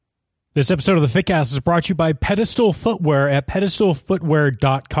This episode of the Fitcast is brought to you by Pedestal Footwear at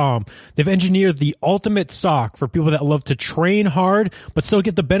pedestalfootwear.com. They've engineered the ultimate sock for people that love to train hard but still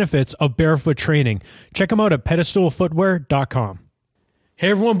get the benefits of barefoot training. Check them out at pedestalfootwear.com.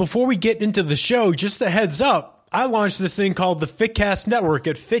 Hey everyone, before we get into the show, just a heads up, I launched this thing called the Fitcast Network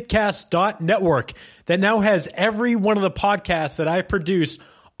at fitcast.network that now has every one of the podcasts that I produce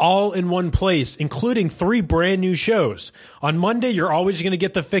all in one place, including 3 brand new shows. On Monday, you're always going to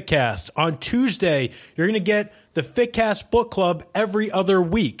get the Fitcast. On Tuesday, you're going to get the Fitcast Book Club every other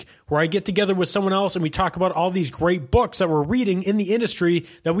week, where I get together with someone else and we talk about all these great books that we're reading in the industry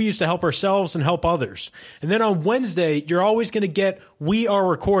that we use to help ourselves and help others. And then on Wednesday, you're always going to get We Are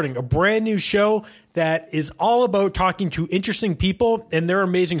Recording, a brand new show that is all about talking to interesting people and their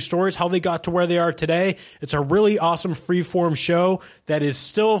amazing stories, how they got to where they are today. It's a really awesome freeform show that is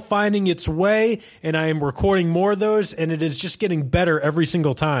still finding its way, and I am recording more of those, and it is just getting better every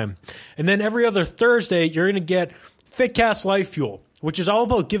single time. And then every other Thursday, you're going to get Fitcast Life Fuel, which is all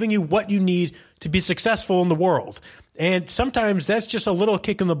about giving you what you need to be successful in the world. And sometimes that's just a little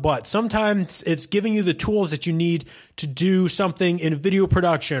kick in the butt. Sometimes it's giving you the tools that you need to do something in video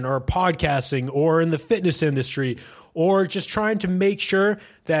production or podcasting or in the fitness industry, or just trying to make sure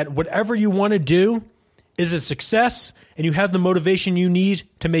that whatever you want to do is a success and you have the motivation you need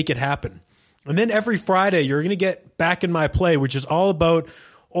to make it happen. And then every Friday, you're going to get Back in My Play, which is all about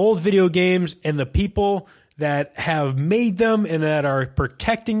old video games and the people that have made them and that are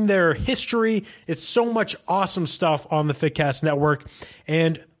protecting their history. It's so much awesome stuff on the Fitcast Network.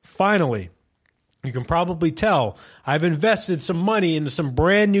 And finally, you can probably tell I've invested some money into some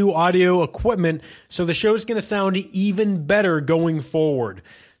brand new audio equipment, so the show's going to sound even better going forward.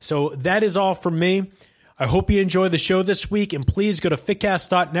 So that is all from me. I hope you enjoy the show this week, and please go to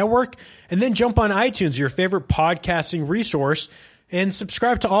fitcast.network and then jump on iTunes, your favorite podcasting resource, and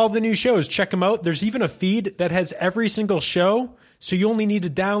subscribe to all the new shows. Check them out. There's even a feed that has every single show, so you only need to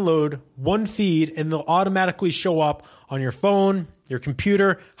download one feed, and they'll automatically show up on your phone, your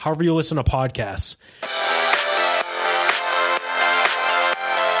computer, however you listen to podcasts.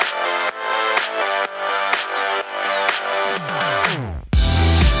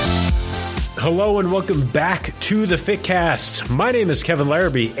 Hello and welcome back to the Fitcast. My name is Kevin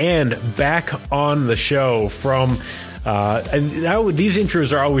Larrabee, and back on the show from... these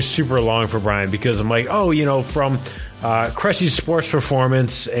intros are always super long for Brian because I'm like, from Cressy's Sports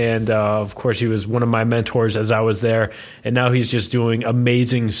Performance, and of course he was one of my mentors as I was there, and now he's just doing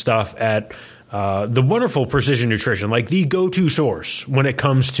amazing stuff at the wonderful Precision Nutrition, like the go-to source when it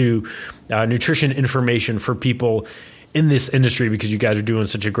comes to nutrition information for people in this industry, because you guys are doing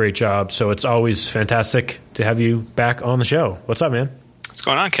such a great job. So it's always fantastic to have you back on the show. What's up, man? What's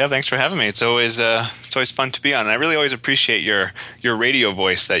going on, Kev? Thanks for having me. It's always fun to be on. And I really always appreciate your radio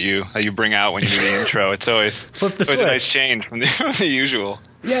voice that you bring out when you do the intro. It's always a nice change from the usual.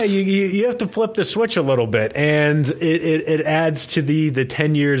 Yeah, you have to flip the switch a little bit, and it adds to the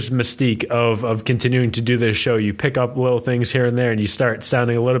 10 years mystique of continuing to do this show. You pick up little things here and there, and you start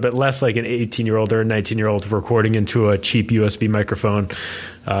sounding a little bit less like an 18-year-old or a 19-year-old recording into a cheap USB microphone.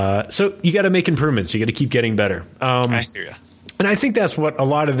 So you got to make improvements. You got to keep getting better. I hear you. And I think that's what a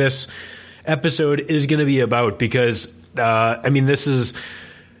lot of this episode is going to be about, because, I think this is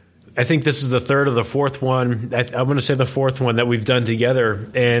the third or the fourth one. I'm going to say the fourth one that we've done together.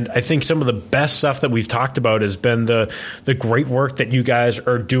 And I think some of the best stuff that we've talked about has been the great work that you guys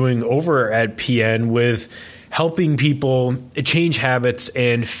are doing over at PN with helping people change habits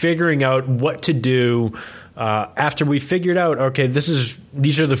and figuring out what to do after we figured out, okay,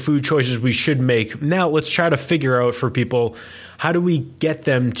 these are the food choices we should make. Now let's try to figure out for people, how do we get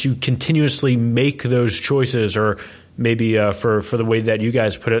them to continuously make those choices, or maybe for the way that you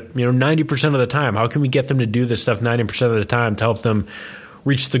guys put it, 90% of the time. How can we get them to do this stuff 90% of the time to help them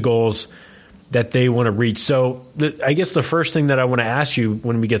reach the goals that they want to reach? So I guess the first thing that I want to ask you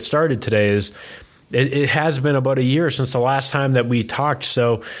when we get started today is, it has been about a year since the last time that we talked.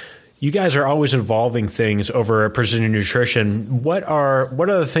 So you guys are always evolving things over at Precision Nutrition. What are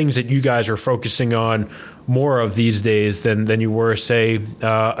the things that you guys are focusing on more of these days than you were, say,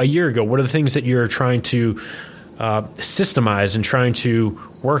 a year ago? What are the things that you're trying to systemize and trying to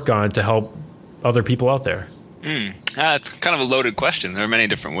work on to help other people out there? It's kind of a loaded question. There are many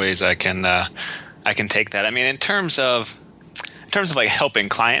different ways I can take that. I mean, in terms of like helping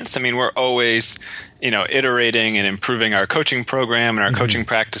clients, I mean, we're always iterating and improving our coaching program and our coaching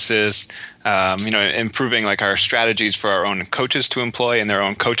practices, improving like our strategies for our own coaches to employ in their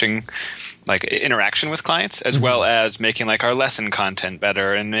own coaching like interaction with clients, as well as making like our lesson content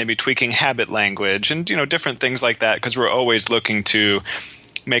better and maybe tweaking habit language and different things like that, because we're always looking to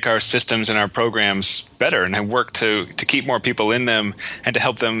make our systems and our programs better and work to keep more people in them and to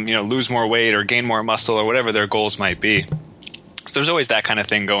help them, lose more weight or gain more muscle or whatever their goals might be. So there's always that kind of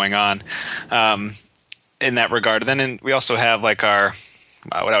thing going on in that regard. And then we also have like our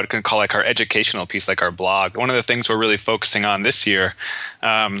what I would call like our educational piece, like our blog. One of the things we're really focusing on this year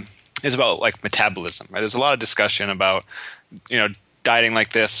is about like metabolism. Right? There's a lot of discussion about, dieting like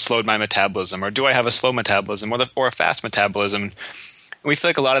this slowed my metabolism, or do I have a slow metabolism or a fast metabolism? And we feel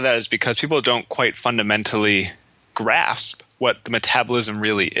like a lot of that is because people don't quite fundamentally grasp what the metabolism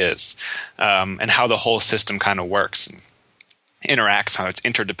really is, and how the whole system kind of works and interacts, how it's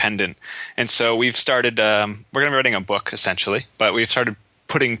interdependent. And so we've started, we're going to be writing a book essentially, but we've started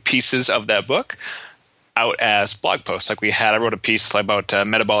putting pieces of that book out as blog posts. Like I wrote a piece about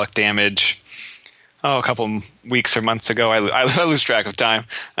metabolic damage a couple weeks or months ago. I lose track of time.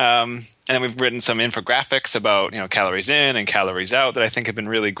 And then we've written some infographics about calories in and calories out that I think have been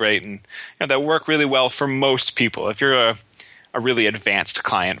really great and that work really well for most people. If you're a really advanced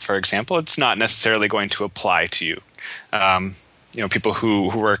client, for example, it's not necessarily going to apply to you. People who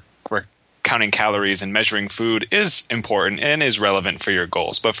are counting calories and measuring food is important and is relevant for your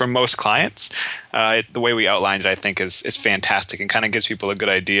goals. But for most clients, the way we outlined it, I think, is fantastic and kind of gives people a good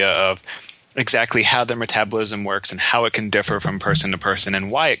idea of exactly how their metabolism works and how it can differ from person to person and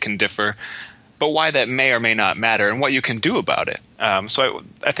why it can differ, but why that may or may not matter and what you can do about it. So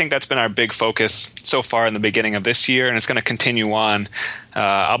I think that's been our big focus so far in the beginning of this year, and it's going to continue on.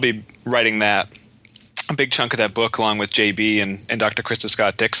 I'll be writing a big chunk of that book along with JB and Dr. Krista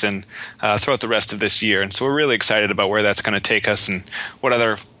Scott Dixon throughout the rest of this year. And so we're really excited about where that's going to take us and what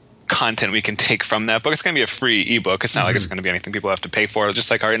other content we can take from that book. It's going to be a free ebook. It's not like it's going to be anything people have to pay for.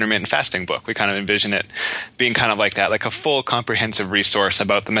 Just like our intermittent fasting book, we kind of envision it being kind of like that, like a full comprehensive resource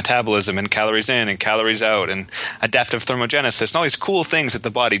about the metabolism and calories in and calories out and adaptive thermogenesis and all these cool things that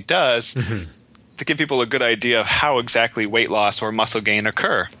the body does to give people a good idea of how exactly weight loss or muscle gain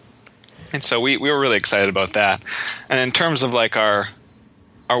occur. And so we were really excited about that. And in terms of like our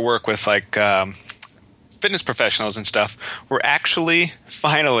work with like fitness professionals and stuff, we're actually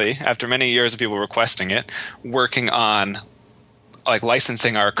finally, after many years of people requesting it, working on like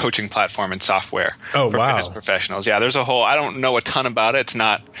licensing our coaching platform and software for fitness professionals. Yeah, there's I don't know a ton about it. It's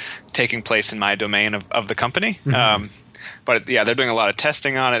not taking place in my domain of the company. But yeah, they're doing a lot of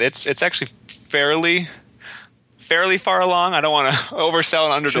testing on it. It's actually fairly far along. I don't want to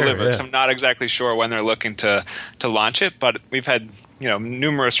oversell and underdeliver because I'm not exactly sure when they're looking to launch it, but we've had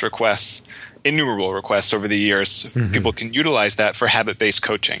innumerable requests over the years. People can utilize that for habit-based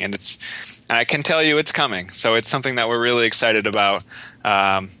coaching, and I can tell you it's coming. So it's something that we're really excited about.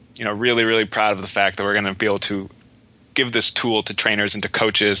 Really, really proud of the fact that we're going to be able to give this tool to trainers and to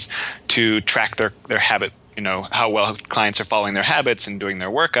coaches to track their habit. How well clients are following their habits and doing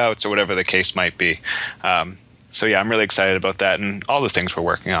their workouts or whatever the case might be. So yeah, I'm really excited about that and all the things we're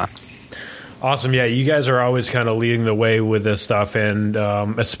working on. Awesome. Yeah, you guys are always kind of leading the way with this stuff, and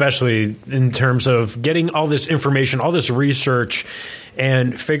especially in terms of getting all this information, all this research,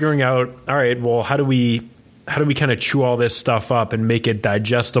 and figuring out, all right, well, how do we kind of chew all this stuff up and make it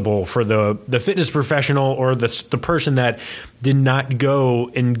digestible for the fitness professional or the person that did not go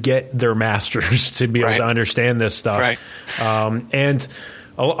and get their master's to be able to understand this stuff. Right. And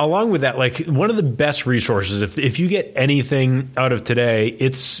along with that, like one of the best resources, if you get anything out of today,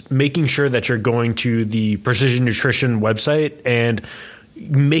 it's making sure that you're going to the Precision Nutrition website and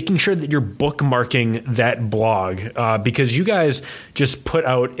making sure that you're bookmarking that blog, because you guys just put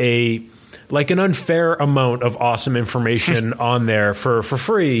out an unfair amount of awesome information on there for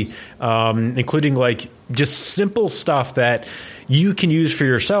free, including like just simple stuff that you can use for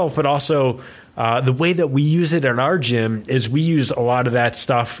yourself, but also the way that we use it at our gym is we use a lot of that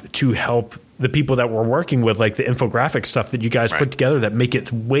stuff to help the people that we're working with, like the infographic stuff that you guys put together that make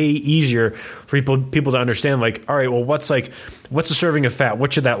it way easier for people to understand. Like, all right, well, what's a serving of fat?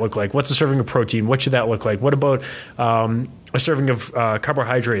 What should that look like? What's a serving of protein? What should that look like? What about a serving of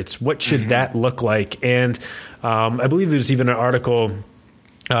carbohydrates? What should that look like? And I believe there's even an article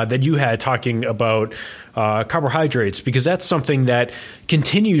that you had talking about carbohydrates, because that's something that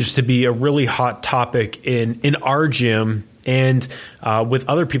continues to be a really hot topic in our gym and with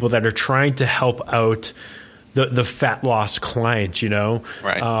other people that are trying to help out the fat loss client,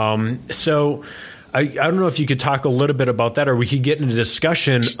 Right. So I don't know if you could talk a little bit about that, or we could get into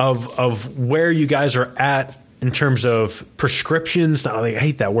discussion of where you guys are at in terms of prescriptions. I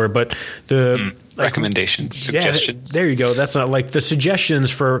hate that word, but the recommendations, suggestions. There you go. That's not like the suggestions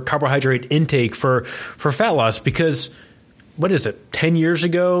for carbohydrate intake for fat loss, because what is it, 10 years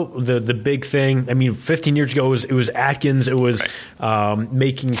ago, the big thing, I mean, 15 years ago, it was Atkins, it was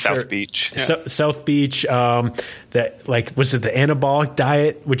making South Beach. Yeah. South Beach, that like, was it the anabolic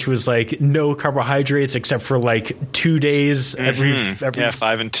diet, which was like no carbohydrates except for like 2 days every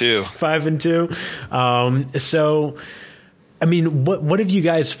 5 and 2. 5 and 2. So, I mean, what have you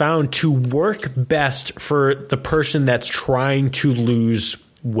guys found to work best for the person that's trying to lose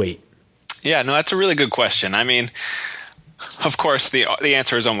weight? Yeah, no, that's a really good question. I mean, of course, the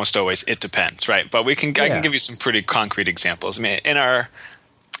answer is almost always it depends, right? But I can give you some pretty concrete examples. I mean, in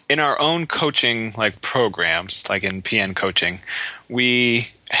our own coaching like programs, like in PN coaching, we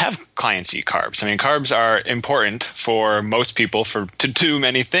have clients eat carbs. I mean, carbs are important for most people to do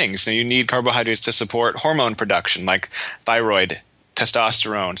many things. So you need carbohydrates to support hormone production, like thyroid,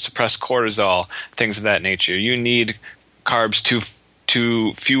 testosterone, suppress cortisol, things of that nature. You need carbs to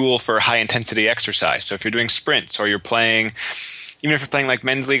fuel for high intensity exercise. So if you're doing sprints or even if you're playing like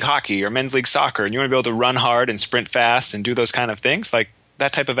men's league hockey or men's league soccer and you want to be able to run hard and sprint fast and do those kind of things, like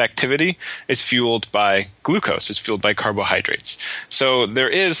that type of activity is fueled by glucose, is fueled by carbohydrates. So there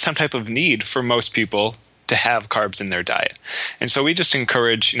is some type of need for most people to have carbs in their diet. And so we just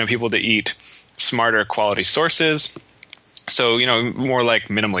encourage, people to eat smarter quality sources. So, more like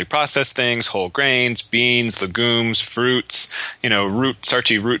minimally processed things, whole grains, beans, legumes, fruits,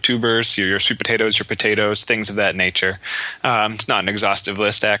 starchy root tubers, your sweet potatoes, your potatoes, things of that nature. It's not an exhaustive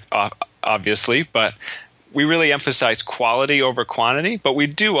list, obviously, but we really emphasize quality over quantity, but we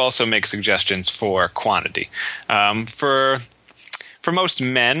do also make suggestions for quantity. For most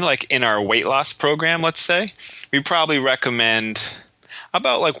men, like in our weight loss program, let's say, we probably recommend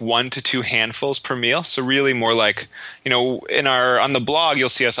about like 1 to 2 handfuls per meal. So really more like, on the blog, you'll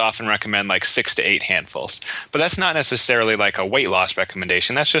see us often recommend like 6 to 8 handfuls. But that's not necessarily like a weight loss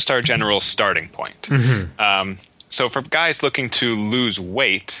recommendation. That's just our general starting point. Mm-hmm. So for guys looking to lose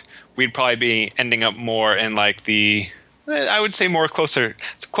weight, we'd probably be ending up more in like I would say closer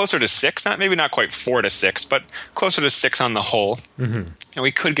to 6, maybe not quite 4 to 6, but closer to 6 on the whole. Mm-hmm. And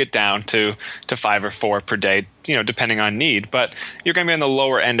we could get down to 5 or 4 per day, depending on need. But you're going to be on the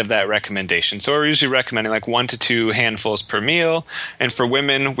lower end of that recommendation. So we're usually recommending like 1 to 2 handfuls per meal. And for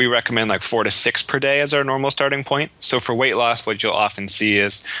women, we recommend like 4 to 6 per day as our normal starting point. So for weight loss, what you'll often see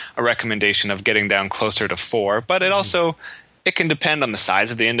is a recommendation of getting down closer to 4. But it also it can depend on the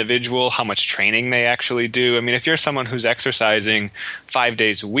size of the individual, how much training they actually do. I mean, if you're someone who's exercising 5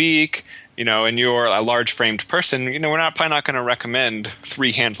 days a week, and you're a large-framed person, we're probably not going to recommend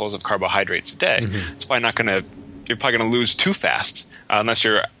 3 handfuls of carbohydrates a day. Mm-hmm. It's probably you're probably going to lose too fast unless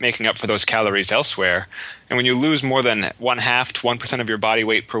you're making up for those calories elsewhere. And when you lose more than 0.5 to 1% of your body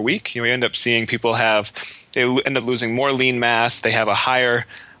weight per week, you end up seeing people they end up losing more lean mass. They have a higher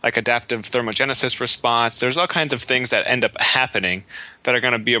adaptive thermogenesis response. There's all kinds of things that end up happening that are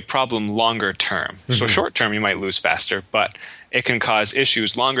going to be a problem longer term. Mm-hmm. So short term, you might lose faster, but it can cause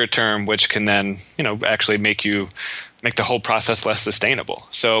issues longer term, which can then, actually make the whole process less sustainable.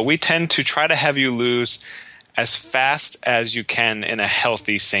 So we tend to try to have you lose as fast as you can in a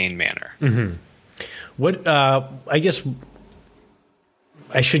healthy, sane manner. Mm-hmm. What, I guess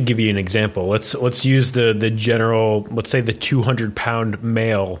I should give you an example. Let's use the general, let's say the 200-pound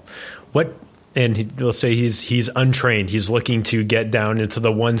male. Let's say he's untrained. He's looking to get down into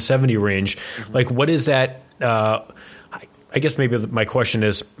the 170 range. Mm-hmm. Like, what is that? I guess maybe my question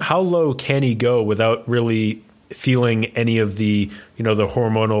is, how low can he go without really feeling any of the, the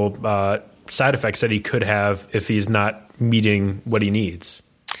hormonal side effects that he could have if he's not meeting what he needs?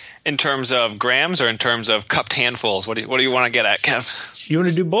 In terms of grams or in terms of cupped handfuls? What do you want to get at, Kev? You want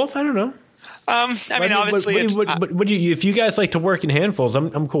to do both? I don't know. Obviously, if you guys like to work in handfuls,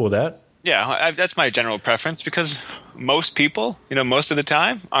 I'm cool with that. Yeah, that's my general preference because most people, most of the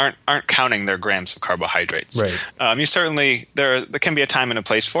time, aren't counting their grams of carbohydrates. Right. You certainly there can be a time and a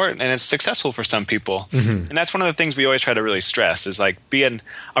place for it, and it's successful for some people. Mm-hmm. And that's one of the things we always try to really stress is like being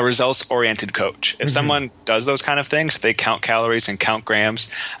a results-oriented coach. If mm-hmm. someone does those kind of things, if they count calories and count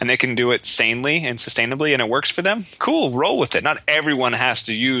grams, and they can do it sanely and sustainably, and it works for them, cool, roll with it. Not everyone has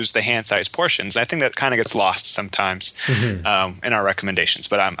to use the hand-sized portions. And I think that kind of gets lost sometimes mm-hmm. In our recommendations.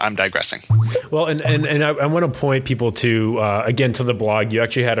 But I'm digressing. Well, and I want to point people to, again, to the blog. You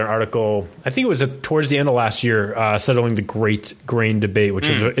actually had an article, I think it was towards the end of last year, settling the great grain debate, which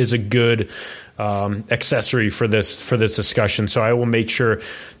is a good accessory for this discussion. So I will make sure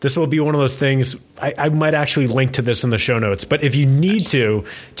this will be one of those things. I might actually link to this in the show notes. But if you need to,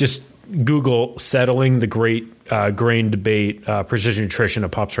 just Google settling the great grain debate, precision nutrition. It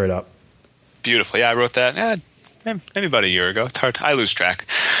pops right up. Beautiful. Yeah, I wrote that maybe about a year ago. It's hard. I lose track.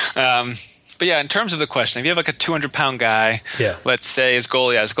 But But yeah, in terms of the question, if you have like a 200-pound guy, Yeah. let's say his goal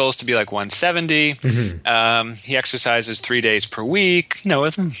is to be like 170. He exercises 3 days per week,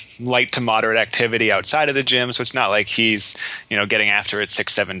 with light to moderate activity outside of the gym. So it's not like he's, getting after it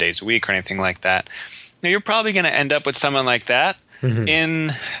 6-7 days a week or anything like that. You're probably going to end up with someone like that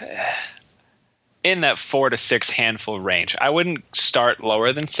in that 4 to 6 handful range. I wouldn't start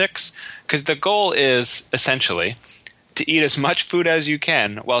lower than 6 because the goal is essentially to eat as much food as you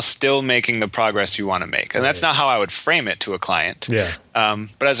can while still making the progress you want to make. And that's not how I would frame it to a client. Yeah.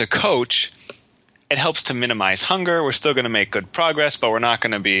 But as a coach, it helps to minimize hunger. We're still going to make good progress, but we're not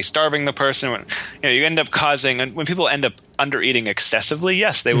going to be starving the person. You end up when people end up under eating excessively,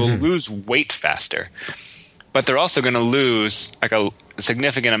 yes, they will lose weight faster. But they're also going to lose like a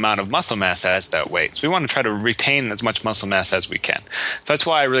significant amount of muscle mass as that weight. So we want to try to retain as much muscle mass as we can. So that's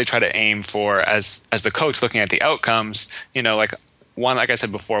why I really try to aim for, as the coach looking at the outcomes, like I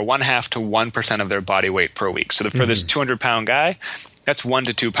said before, 0.5 to 1% of their body weight per week. So for this 200-pound guy, that's 1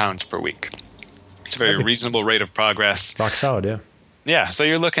 to 2 pounds per week. It's a very reasonable rate of progress. Rock solid, yeah. Yeah. So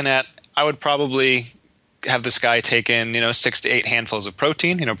you're looking at, I would probably have this guy take in, 6 to 8 handfuls of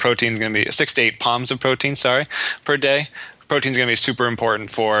protein. Protein's going to be 6 to 8 palms of protein, per day. Protein's going to be super important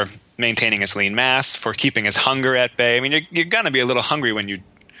for maintaining his lean mass, for keeping his hunger at bay. I mean, you're going to be a little hungry when you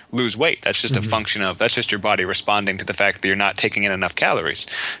lose weight. That's just a function of, that's just your body responding to the fact that you're not taking in enough calories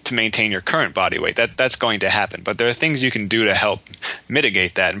to maintain your current body weight. That's going to happen. But there are things you can do to help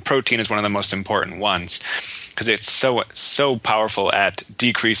mitigate that. And protein is one of the most important ones because it's so powerful at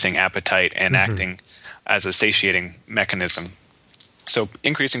decreasing appetite and acting as a satiating mechanism. So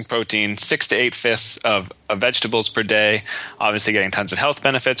increasing protein, 6 to 8 fists of vegetables per day, obviously getting tons of health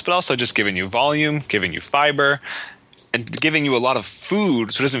benefits, but also just giving you volume, giving you fiber, and giving you a lot of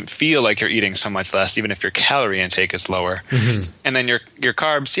food so it doesn't feel like you're eating so much less, even if your calorie intake is lower. And then your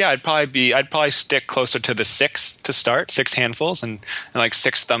carbs, I'd probably stick closer to the 6 to start, 6 handfuls and like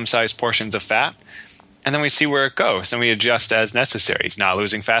 6 thumb-sized portions of fat. And then we see where it goes, and we adjust as necessary. He's not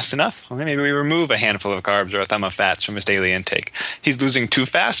losing fast enough. Well, maybe we remove a handful of carbs or a thumb of fats from his daily intake. He's losing too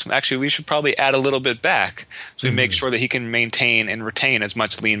fast. Actually, we should probably add a little bit back so we make sure that he can maintain and retain as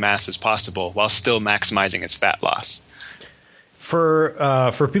much lean mass as possible while still maximizing his fat loss.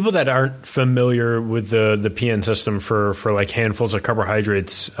 For people that aren't familiar with the PN system for like handfuls of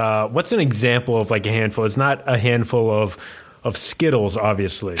carbohydrates, what's an example of like a handful? It's not a handful of Skittles,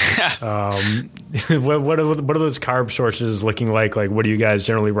 obviously. What are those carb sources looking like? Like, what are you guys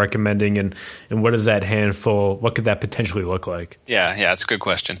generally recommending, and what is that handful? What could that potentially look like? Yeah, it's a good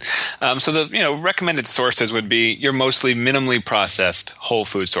question. So the recommended sources would be your mostly minimally processed whole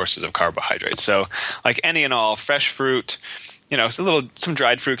food sources of carbohydrates. So like any and all fresh fruit. Some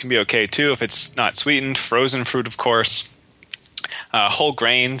dried fruit can be okay too if it's not sweetened. Frozen fruit, of course. Whole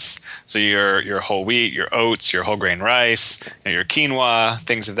grains, so your whole wheat, your oats, your whole grain rice, your quinoa,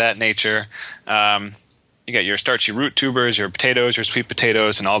 things of that nature. You got your starchy root tubers, your potatoes, your sweet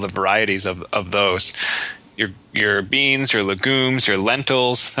potatoes, and all the varieties of those. Your beans, your legumes, your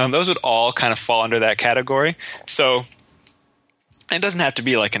lentils, those would all kind of fall under that category. So it doesn't have to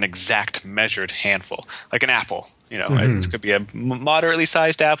be like an exact measured handful, like an apple. It could be a moderately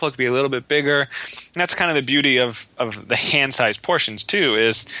sized apple. It could be a little bit bigger. And that's kind of the beauty of the hand-sized portions too.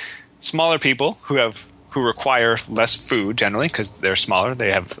 Is smaller people who require less food generally because they're smaller.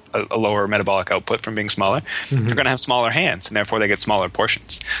 They have a lower metabolic output from being smaller. They're going to have smaller hands, and therefore they get smaller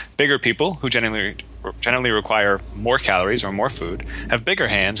portions. Bigger people who generally require more calories or more food have bigger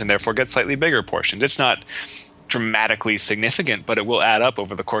hands, and therefore get slightly bigger portions. It's not dramatically significant, but it will add up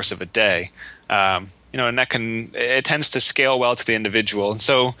over the course of a day. And it tends to scale well to the individual. And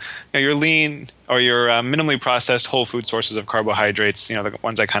so, your lean or your minimally processed whole food sources of carbohydrates, the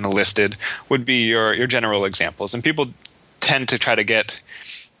ones I kind of listed, would be your general examples. And people tend to try to get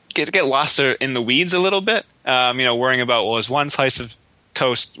lost in the weeds a little bit, worrying about, well, is one slice of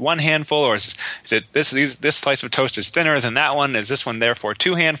toast one handful, or is it this slice of toast is thinner than that one? Is this one therefore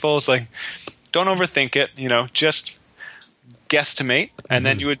 2 handfuls? Like, don't overthink it. Just guesstimate, and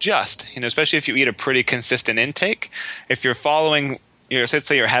then you adjust, especially if you eat a pretty consistent intake. If you're following, let's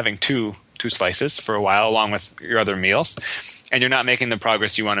say you're having two slices for a while along with your other meals, and you're not making the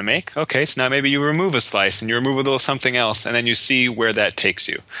progress you want to make, okay, so now maybe you remove a slice and you remove a little something else, and then you see where that takes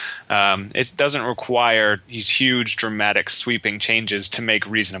you. It doesn't require these huge, dramatic, sweeping changes to make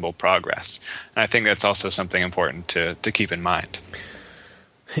reasonable progress. And I think that's also something important to keep in mind.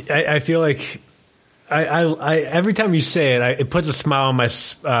 I feel like I every time you say it, it puts a smile on my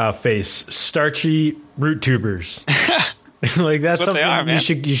face. Starchy root tubers, like that's something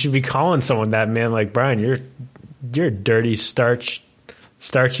you should be calling someone that, man. Like, Brian, you're a dirty starch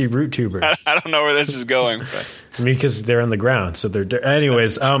Starchy root tuber. I don't know where this is going. But. I mean, because they're on the ground, so they're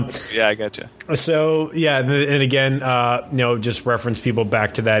anyways. Yeah, I gotcha. So yeah, and again, just reference people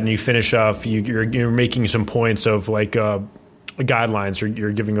back to that, and you finish off. You're making some points of like guidelines, or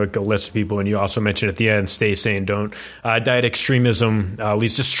you're giving like a list of people, and you also mentioned at the end, stay sane, don't. Diet extremism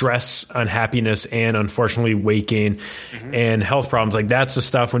leads to stress, unhappiness, and unfortunately weight gain and health problems. Like that's the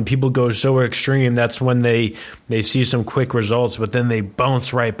stuff when people go so extreme, that's when they see some quick results, but then they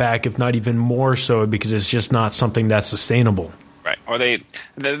bounce right back, if not even more so, because it's just not something that's sustainable. Right. Or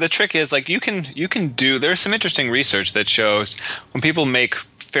the trick is like you can do, there's some interesting research that shows when people make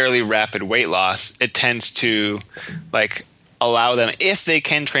fairly rapid weight loss, it tends to like allow them, if they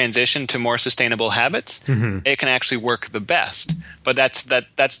can transition to more sustainable habits, it can actually work the best. But that's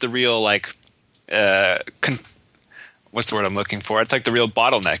the real like what's the word I'm looking for? It's like the real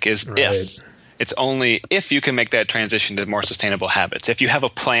bottleneck is if. It's only if you can make that transition to more sustainable habits. If you have a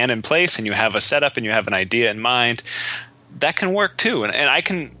plan in place and you have a setup and you have an idea in mind, that can work too. And I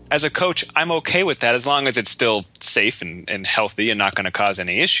can, as a coach, I'm okay with that as long as it's still safe and healthy and not going to cause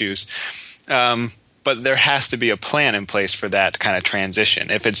any issues. But there has to be a plan in place for that kind of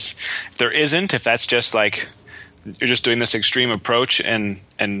transition. If there isn't, if that's just like you're just doing this extreme approach and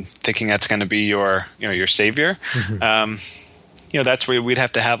thinking that's going to be your savior, that's where we'd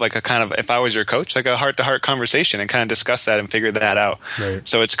have to have like a kind of, if I was your coach, like a heart-to-heart conversation and kind of discuss that and figure that out. Right.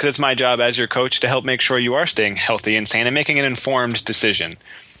 So it's because it's my job as your coach to help make sure you are staying healthy and sane and making an informed decision.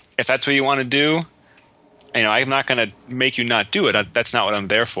 If that's what you want to do, I'm not going to make you not do it. That's not what I'm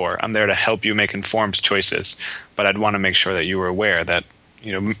there for. I'm there to help you make informed choices. But I'd want to make sure that you were aware that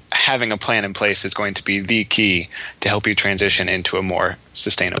having a plan in place is going to be the key to help you transition into a more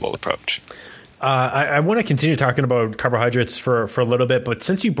sustainable approach. I want to continue talking about carbohydrates for a little bit, but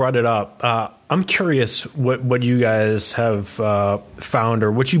since you brought it up, I'm curious what you guys have found,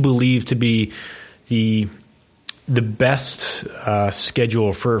 or what you believe to be the best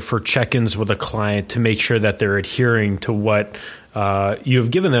schedule for check-ins with a client to make sure that they're adhering to what you have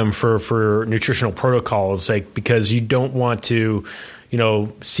given them for nutritional protocols, like because you don't want to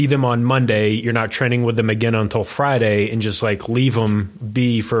see them on Monday, you're not training with them again until Friday, and just like leave them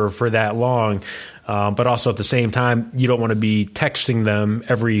be for that long. But also at the same time, you don't want to be texting them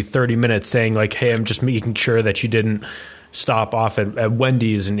every 30 minutes saying like, hey, I'm just making sure that you didn't stop off at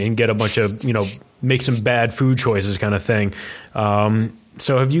Wendy's and get a bunch of, make some bad food choices kind of thing.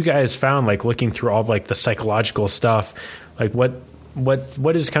 So have you guys found, like looking through all like the psychological stuff, like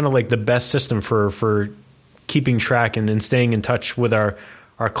what is kind of like the best system for keeping track and staying in touch with our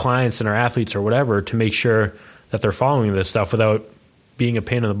clients and our athletes or whatever to make sure that they're following this stuff without being a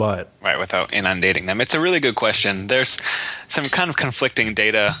pain in the butt? Right, without inundating them. It's a really good question. There's some kind of conflicting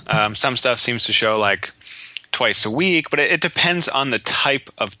data. Some stuff seems to show like twice a week, but it depends on the type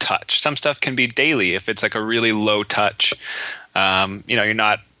of touch. Some stuff can be daily if it's like a really low touch. You're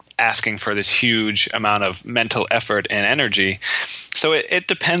not asking for this huge amount of mental effort and energy. So it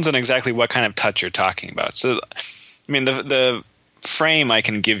depends on exactly what kind of touch you're talking about. So, the frame I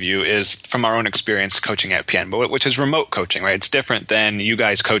can give you is from our own experience coaching at PN, but which is remote coaching, right? It's different than you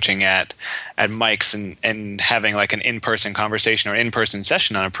guys coaching at Mike's and having like an in-person conversation or in-person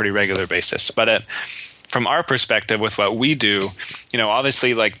session on a pretty regular basis. But from our perspective with what we do,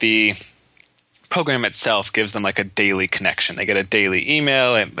 obviously like the program itself gives them like a daily connection. They get a daily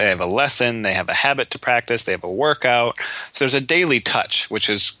email, they have a lesson, they have a habit to practice, they have a workout. So there's a daily touch, which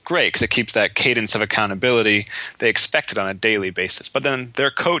is great because it keeps that cadence of accountability. They expect it on a daily basis. But then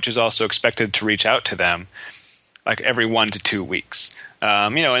their coach is also expected to reach out to them like every 1 to 2 weeks.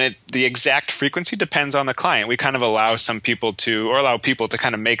 And the exact frequency depends on the client. We kind of allow people to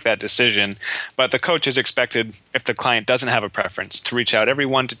kind of make that decision. But the coach is expected, if the client doesn't have a preference, to reach out every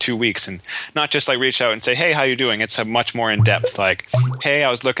 1 to 2 weeks and not just like reach out and say, hey, how you doing? It's a much more in-depth, like, hey, I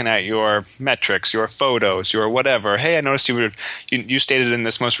was looking at your metrics, your photos, your whatever. Hey, I noticed you stated in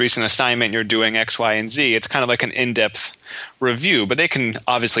this most recent assignment you're doing X, Y, and Z. It's kind of like an in-depth review, but they can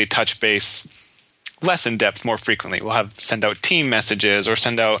obviously touch base less in depth more frequently. We'll send out team messages or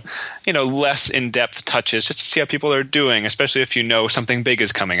send out, less in-depth touches just to see how people are doing, especially if something big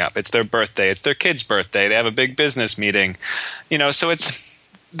is coming up. It's their birthday, it's their kid's birthday, they have a big business meeting. So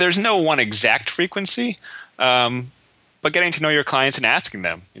there's no one exact frequency, but getting to know your clients and asking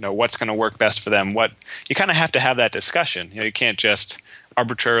them, what's going to work best for them, you kind of have to have that discussion. You can't just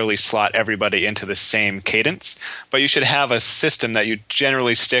arbitrarily slot everybody into the same cadence, but you should have a system that you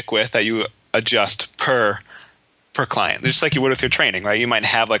generally stick with, that you adjust per client, just like you would with your training, right? You might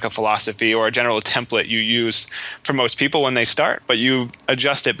have like a philosophy or a general template you use for most people when they start, but you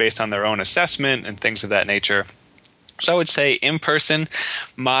adjust it based on their own assessment and things of that nature. So I would say in person,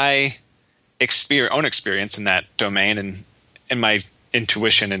 my own experience in that domain and my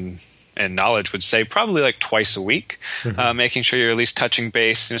intuition and knowledge would say probably like twice a week, making sure you're at least touching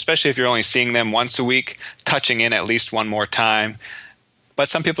base, and especially if you're only seeing them once a week, touching in at least one more time. But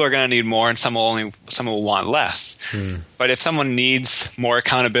some people are going to need more, and some will want less. But if someone needs more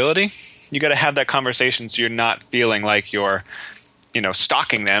accountability, you got to have that conversation so you're not feeling like you're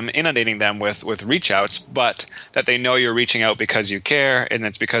stalking them, inundating them with reach outs, but that they know you're reaching out because you care, and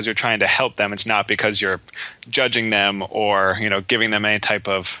it's because you're trying to help them. It's not because you're judging them or, giving them any type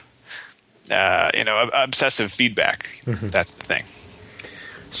of, obsessive feedback. That's the thing.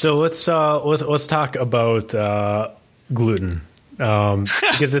 So let's talk about gluten.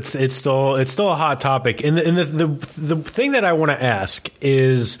 Because it's still a hot topic. And the thing that I want to ask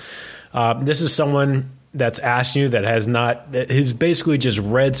is, this is someone that's asked you who's basically just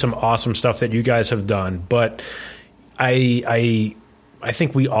read some awesome stuff that you guys have done. But I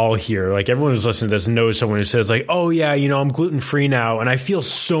think we all here, like everyone who's listening to this knows someone who says like, oh yeah, I'm gluten-free now and I feel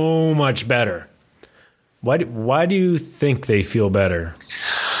so much better. Why do you think they feel better?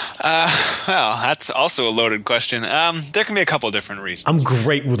 Well, that's also a loaded question. There can be a couple of different reasons. I'm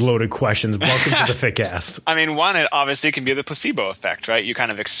great with loaded questions. Welcome to the Fitcast. I mean, one, it obviously can be the placebo effect, right? You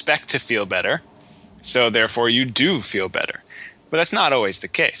kind of expect to feel better, so therefore you do feel better. But that's not always the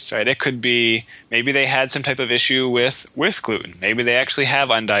case, right? It could be maybe they had some type of issue with gluten. Maybe they actually have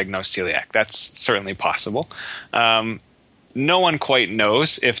undiagnosed celiac. That's certainly possible. No one quite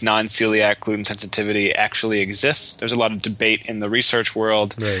knows if non-celiac gluten sensitivity actually exists. There's a lot of debate in the research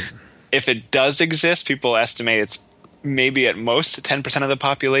world. Right. If it does exist, people estimate it's maybe at most 10% of the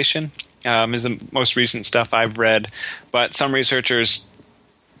population, is the most recent stuff I've read. But some researchers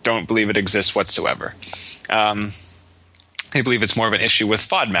don't believe it exists whatsoever. They believe it's more of an issue with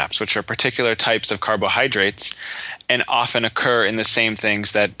FODMAPs, which are particular types of carbohydrates and often occur in the same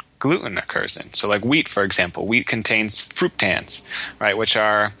things that gluten occurs in. So like wheat, for example. Wheat contains fructans, right, which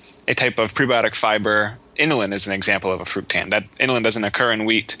are a type of prebiotic fiber. Inulin is an example of a fructan. That inulin doesn't occur in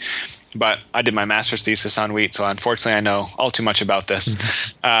wheat, but I did my master's thesis on wheat, so unfortunately I know all too much about this.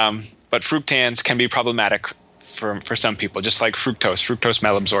 But fructans can be problematic for some people, just like fructose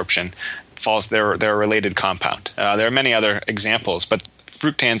malabsorption. They're a related compound. There are many other examples, but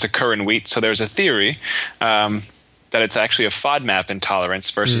fructans occur in wheat, so there's a theory that it's actually a FODMAP intolerance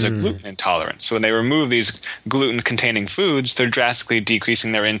versus a gluten intolerance. So when they remove these gluten-containing foods, they're drastically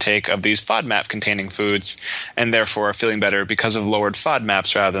decreasing their intake of these FODMAP-containing foods, and therefore are feeling better because of lowered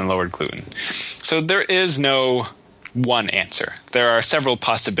FODMAPs rather than lowered gluten. So there is no one answer. There are several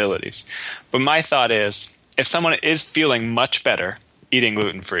possibilities. But my thought is, if someone is feeling much better eating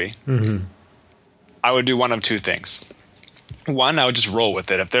gluten-free, I would do one of two things. One, I would just roll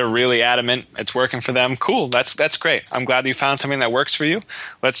with it. If they're really adamant, it's working for them, cool, that's great. I'm glad you found something that works for you.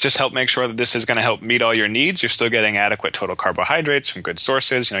 Let's just help make sure that this is going to help meet all your needs. You're still getting adequate total carbohydrates from good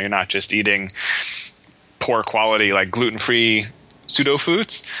sources. You're not just eating poor quality, like gluten-free pseudo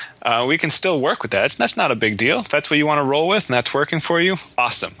foods. We can still work with that. That's not a big deal. If that's what you want to roll with and that's working for you,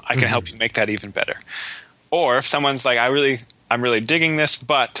 awesome. I can help you make that even better. Or if someone's like, I'm really digging this,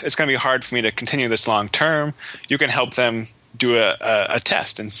 but it's going to be hard for me to continue this long term, you can help them do a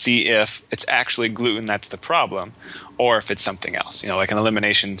test and see if it's actually gluten that's the problem or if it's something else, like an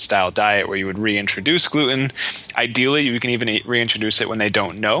elimination style diet where you would reintroduce gluten. Ideally, you can even reintroduce it when they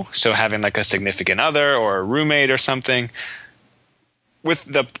don't know. So having like a significant other or a roommate or something with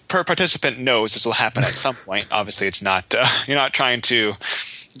the participant knows this will happen at some point. Obviously, it's not, you're not trying to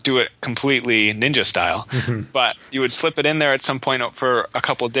do it completely ninja style, but you would slip it in there at some point for a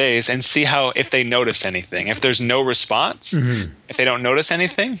couple of days and see if they notice anything. If there's no response, if they don't notice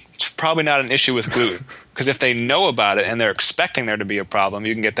anything, it's probably not an issue with gluten. Because if they know about it and they're expecting there to be a problem,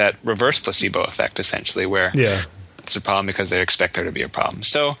 you can get that reverse placebo effect essentially where it's a problem because they expect there to be a problem.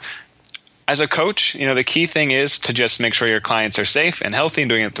 So as a coach, the key thing is to just make sure your clients are safe and healthy and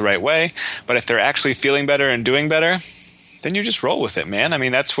doing it the right way. But if they're actually feeling better and doing better, then you just roll with it, man. I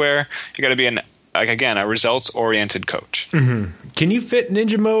mean, that's where you got to be a results-oriented coach. Can you fit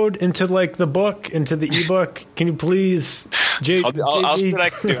Ninja Mode into the book, into the ebook? Can you please, I'll see what I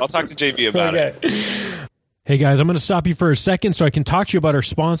can do. I'll talk to JB about it. Hey guys, I'm going to stop you for a second so I can talk to you about our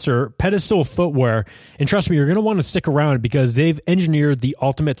sponsor, Pedestal Footwear. And trust me, you're going to want to stick around because they've engineered the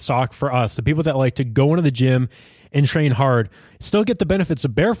ultimate sock for us, the people that like to go into the gym and train hard, still get the benefits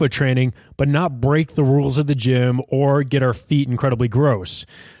of barefoot training, but not break the rules of the gym or get our feet incredibly gross.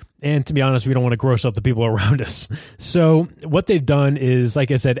 And to be honest, we don't want to gross out the people around us. So what they've done is,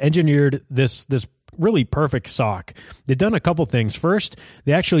 like I said, engineered this really perfect sock. They've done a couple things. First,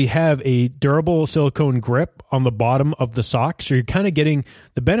 they actually have a durable silicone grip on the bottom of the sock, so you're kind of getting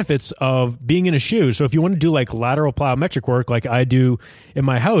the benefits of being in a shoe. So if you want to do like lateral plyometric work like I do in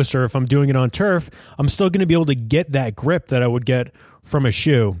my house, or if I'm doing it on turf, I'm still going to be able to get that grip that I would get from a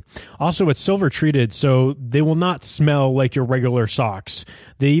shoe. Also, it's silver treated, so they will not smell like your regular socks.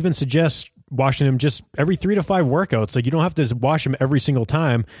 They even suggest washing them just every 3 to 5 workouts. Like, you don't have to wash them every single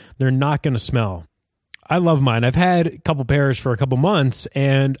time. They're not going to smell. I love mine. I've had a couple pairs for a couple months,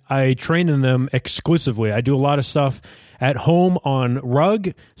 and I train in them exclusively. I do a lot of stuff at home on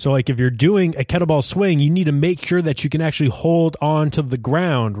rug. So like if you're doing a kettlebell swing, you need to make sure that you can actually hold on to the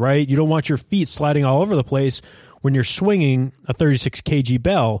ground, right? You don't want your feet sliding all over the place when you're swinging a 36 kg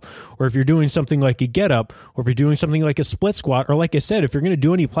bell, or if you're doing something like a get up, or if you're doing something like a split squat, or like I said, if you're going to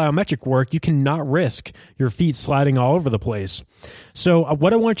do any plyometric work, you cannot risk your feet sliding all over the place. So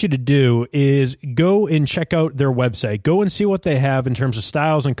what I want you to do is go and check out their website. Go and see what they have in terms of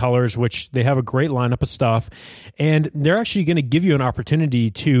styles and colors, which they have a great lineup of stuff. And they're actually going to give you an opportunity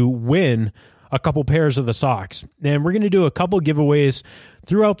to win a couple pairs of the socks. And we're going to do a couple giveaways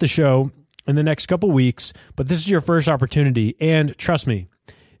throughout the show in the next couple weeks, but this is your first opportunity. And trust me,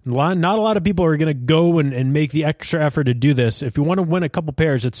 not a lot of people are going to go and make the extra effort to do this. If you want to win a couple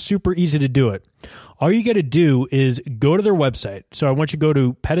pairs, it's super easy to do it. All you got to do is go to their website. So I want you to go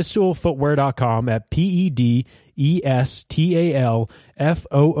to pedestalfootwear.com at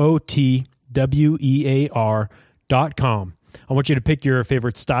pedestalfootwear.com. I want you to pick your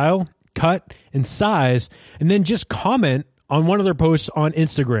favorite style, cut, and size, and then just comment on one of their posts on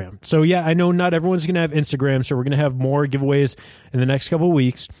Instagram. So yeah, I know not everyone's going to have Instagram, so we're going to have more giveaways in the next couple of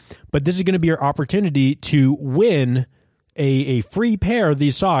weeks, but this is going to be your opportunity to win a free pair of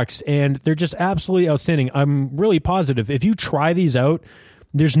these socks, and they're just absolutely outstanding. I'm really positive. If you try these out,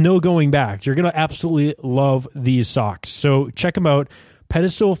 there's no going back. You're going to absolutely love these socks. So check them out,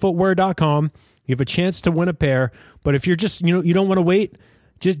 pedestalfootwear.com. You have a chance to win a pair, but if you're just, you don't want to wait,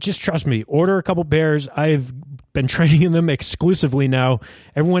 just trust me. Order a couple pairs. I've been training in them exclusively now.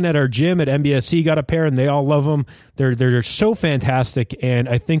 Everyone at our gym at MBSC got a pair, and they all love them. They're so fantastic, and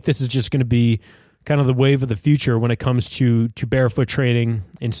I think this is just going to be kind of the wave of the future when it comes to barefoot training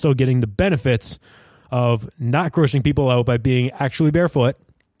and still getting the benefits of not grossing people out by being actually barefoot.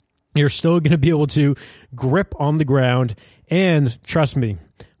 You're still going to be able to grip on the ground, and trust me,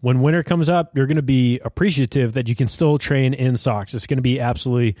 when winter comes up, you're going to be appreciative that you can still train in socks. It's going to be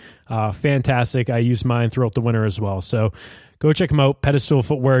absolutely fantastic. I use mine throughout the winter as well. So go check them out,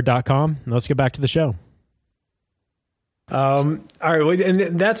 pedestalfootwear.com. And let's get back to the show. All right,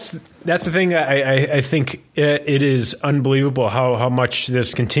 and that's the thing. I think it is unbelievable how much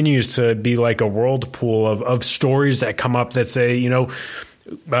this continues to be like a whirlpool of stories that come up that say,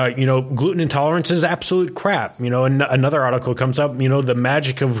 gluten intolerance is absolute crap. And another article comes up, the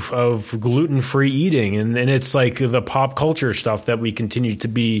magic of gluten-free eating. And it's like the pop culture stuff that we continue to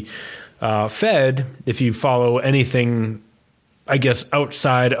be fed if you follow anything, I guess,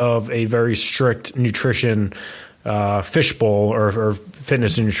 outside of a very strict nutrition fishbowl or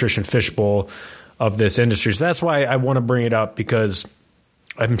fitness and nutrition fishbowl of this industry. So that's why I want to bring it up, because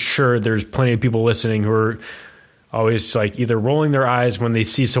I'm sure there's plenty of people listening who are always like either rolling their eyes when they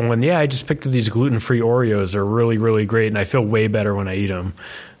see someone, I just picked up these gluten-free Oreos. They're really, really great, and I feel way better when I eat them.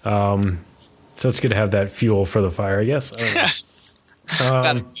 So it's good to have that fuel for the fire, I guess.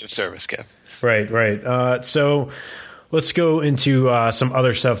 That'll be a service, Kev. Right. So let's go into some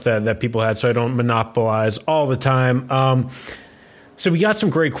other stuff that people had so I don't monopolize all the time. So we got some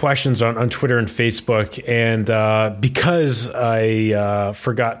great questions on Twitter and Facebook, and because I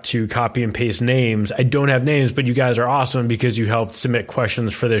forgot to copy and paste names, I don't have names, but you guys are awesome because you helped submit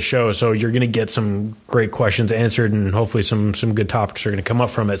questions for this show. So you're going to get some great questions answered, and hopefully some good topics are going to come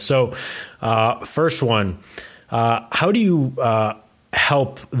up from it. So first one, how do you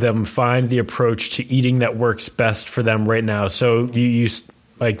help them find the approach to eating that works best for them right now? So you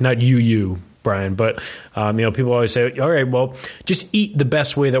like not you, Brian, but people always say, all right, well, just eat the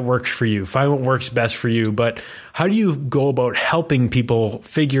best way that works for you. Find what works best for you. But how do you go about helping people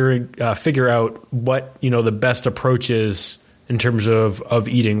figure out what the best approach is in terms of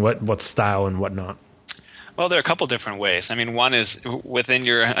eating, what style and whatnot? Well, there are a couple different ways. I mean, one is within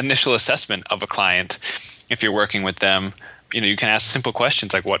your initial assessment of a client. If you're working with them, you can ask simple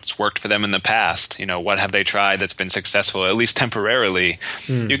questions like what's worked for them in the past. What have they tried that's been successful, at least temporarily.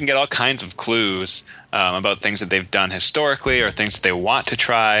 You can get all kinds of clues about things that they've done historically or things that they want to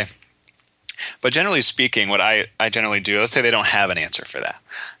try. But generally speaking, what I generally do, let's say they don't have an answer for that.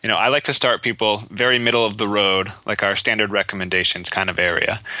 I like to start people very middle of the road, like our standard recommendations kind of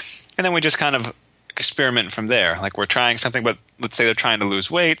area. And then we just kind of experiment from there. Like we're trying something, but let's say they're trying to lose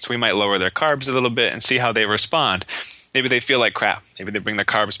weight, so we might lower their carbs a little bit and see how they respond. Maybe they feel like crap. Maybe they bring the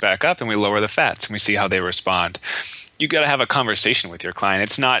carbs back up and we lower the fats and we see how they respond. You got to have a conversation with your client.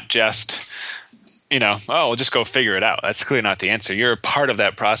 It's not just, oh, we'll just go figure it out. That's clearly not the answer. You're a part of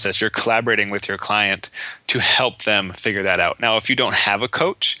that process. You're collaborating with your client to help them figure that out. Now, if you don't have a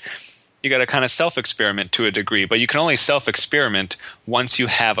coach, you got to kind of self-experiment to a degree, but you can only self-experiment once you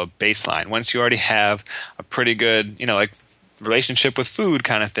have a baseline, once you already have a pretty good, like relationship with food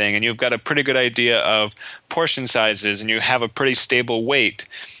kind of thing, and you've got a pretty good idea of portion sizes and you have a pretty stable weight.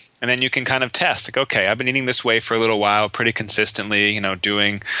 And then you can kind of test, like, okay, I've been eating this way for a little while, pretty consistently,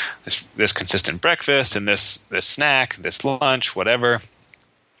 doing this consistent breakfast and this snack, this lunch, whatever.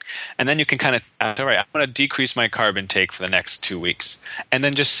 And then you can kind of, all right, I'm going to decrease my carb intake for the next 2 weeks. And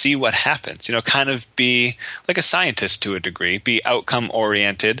then just see what happens. Kind of be like a scientist to a degree, be outcome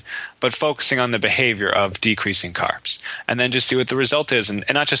oriented, but focusing on the behavior of decreasing carbs. And then just see what the result is. And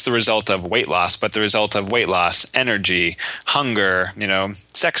not just the result of weight loss, but the result of weight loss, energy, hunger,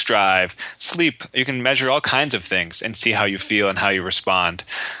 sex drive, sleep. You can measure all kinds of things and see how you feel and how you respond.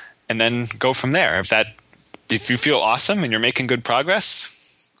 And then go from there. If you feel awesome and you're making good progress,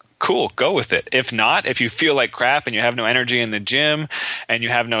 cool, go with it. If not, if you feel like crap and you have no energy in the gym and you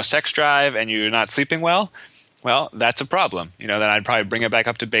have no sex drive and you're not sleeping well, that's a problem. Then I'd probably bring it back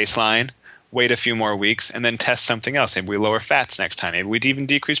up to baseline, wait a few more weeks, and then test something else. Maybe we lower fats next time. Maybe we'd even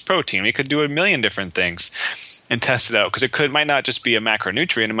decrease protein. We could do a million different things and test it out, because it might not just be a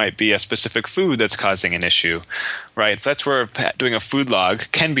macronutrient. It might be a specific food that's causing an issue, right? So that's where doing a food log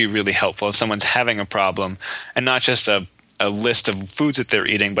can be really helpful if someone's having a problem, and not just a list of foods that they're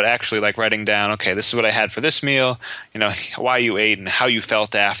eating, but actually like writing down, okay, this is what I had for this meal, why you ate and how you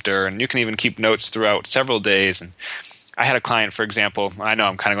felt after. And you can even keep notes throughout several days. And I had a client, for example, I know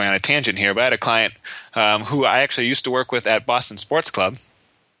I'm kind of going on a tangent here, but I had a client who I actually used to work with at Boston Sports Club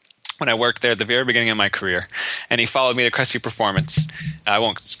when I worked there at the very beginning of my career. And he followed me to Cressy Performance. I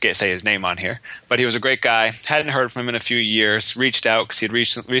won't say his name on here, but he was a great guy. Hadn't heard from him in a few years, reached out because he had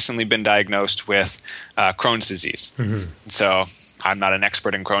recently been diagnosed with Crohn's disease. Mm-hmm. So I'm not an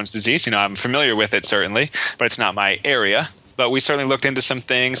expert in Crohn's disease. I'm familiar with it certainly, but it's not my area. But we certainly looked into some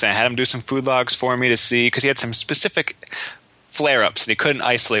things, and I had him do some food logs for me to see, because he had some specific flare-ups and he couldn't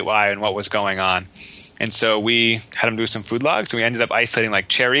isolate why and what was going on. And so we had him do some food logs, and we ended up isolating, like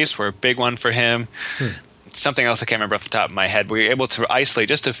cherries were a big one for him. Something else I can't remember off the top of my head. We were able to isolate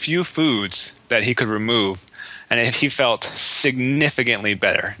just a few foods that he could remove, and he felt significantly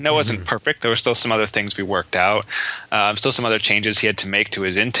better. No, it wasn't perfect. There were still some other things we worked out, still some other changes he had to make to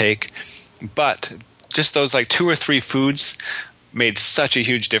his intake. But just those like 2 or 3 foods made such a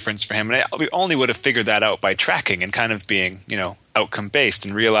huge difference for him. And we only would have figured that out by tracking and kind of being, outcome based,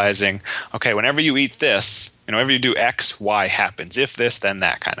 and realizing, okay, whenever you eat this, whenever you do X, Y happens. If this, then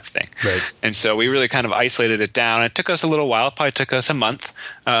that kind of thing. Right. And so we really kind of isolated it down. It took us a little while. It probably took us a month.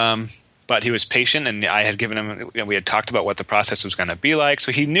 But he was patient, and I had given him, we had talked about what the process was going to be like.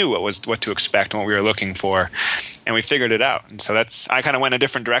 So he knew what to expect and what we were looking for. And we figured it out. And so I kind of went a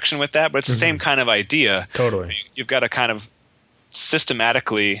different direction with that, but it's the same kind of idea. Totally. You've got to kind of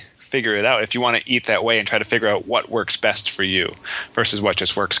systematically figure it out if you want to eat that way, and try to figure out what works best for you versus what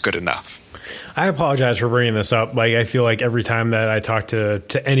just works good enough. I apologize for bringing this up. Like, I feel like every time that I talk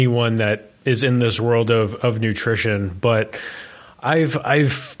to anyone that is in this world of nutrition, but I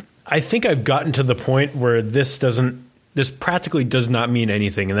think I've gotten to the point where this practically does not mean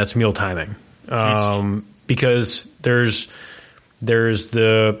anything, and that's meal timing. Because there's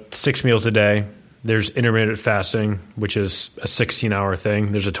the 6 meals a day. There's intermittent fasting, which is a 16-hour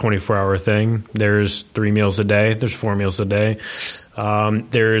thing. There's a 24-hour thing. There's 3 meals a day. There's 4 meals a day.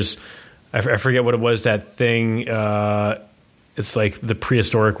 There's I forget what it was, that thing. It's like the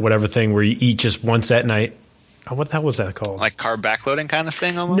prehistoric whatever thing where you eat just once at night. What the hell was that called? Like carb backloading kind of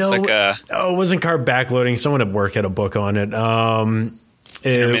thing almost? No, it wasn't carb backloading. Someone at work had a book on it.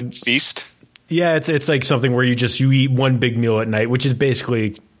 Intermittent feast? Yeah, it's like something where you eat one big meal at night, which is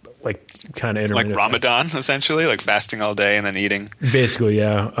basically like kind of intermittent. Like Ramadan, essentially, like fasting all day and then eating. Basically,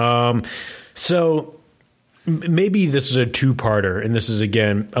 yeah. So maybe this is a two-parter, and this is,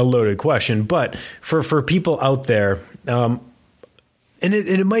 again, a loaded question, but for people out there, and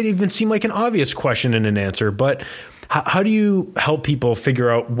it might even seem like an obvious question and an answer, but how do you help people figure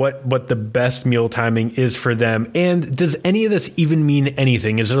out what the best meal timing is for them? And does any of this even mean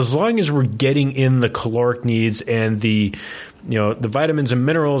anything? Is it, as long as we're getting in the caloric needs and the vitamins and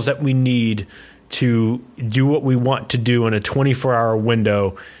minerals that we need to do what we want to do in a 24-hour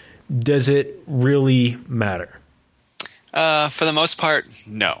window, does it really matter? For the most part,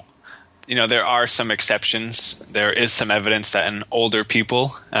 no. there are some exceptions. There is some evidence that in older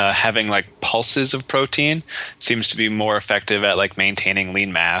people, having like pulses of protein seems to be more effective at like maintaining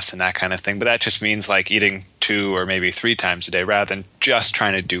lean mass and that kind of thing. But that just means like eating 2 or maybe 3 times a day rather than just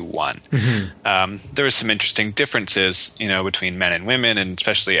trying to do 1. There is some interesting differences, between men and women, and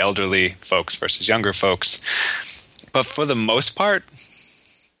especially elderly folks versus younger folks. But for the most part,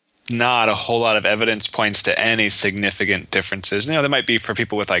 not a whole lot of evidence points to any significant differences. There might be for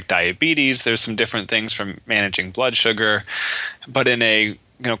people with like diabetes, there's some different things from managing blood sugar, but in a,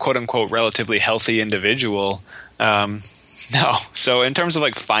 quote unquote, relatively healthy individual, no. So in terms of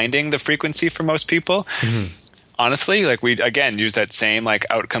like finding the frequency for most people, honestly, like we, again, use that same like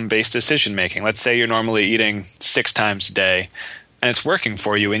outcome-based decision making. Let's say you're normally eating 6 times a day and it's working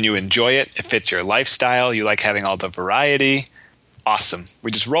for you and you enjoy it. It fits your lifestyle. You like having all the variety. Awesome.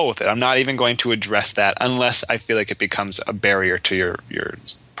 We just roll with it. I'm not even going to address that unless I feel like it becomes a barrier to your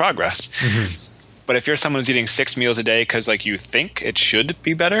progress. But if you're someone who's eating 6 meals a day because like you think it should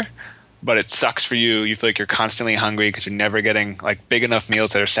be better, but it sucks for you, you feel like you're constantly hungry because you're never getting like big enough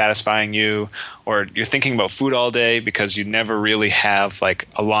meals that are satisfying you, or you're thinking about food all day because you never really have like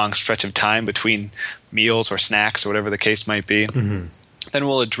a long stretch of time between meals or snacks or whatever the case might be. Then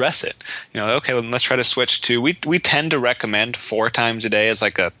we'll address it. Okay, let's try to switch to, we tend to recommend 4 times a day as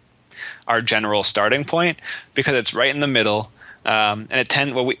like our general starting point because it's right in the middle. And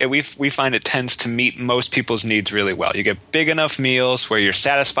we find it tends to meet most people's needs really well. You get big enough meals where you're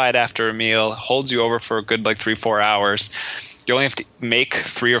satisfied after a meal, holds you over for a good like 3-4 hours. You only have to make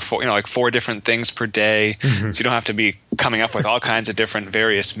 3 or 4, like 4 different things per day. So you don't have to be coming up with all kinds of different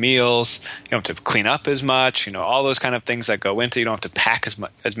various meals. You don't have to clean up as much, all those kind of things that go into it. You don't have to pack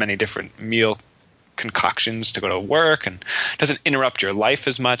as many different meal concoctions to go to work, and it doesn't interrupt your life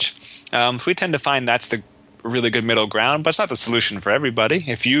as much. So we tend to find that's the really good middle ground, but it's not the solution for everybody.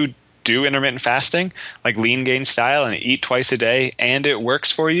 If you do intermittent fasting, like lean gain style, and eat twice a day and it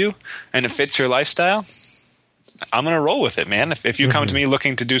works for you and it fits your lifestyle, I'm going to roll with it, man. If you come to me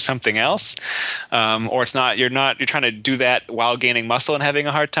looking to do something else, or you're trying to do that while gaining muscle and having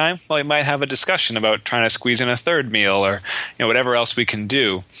a hard time, well, we might have a discussion about trying to squeeze in a 3rd meal or whatever else we can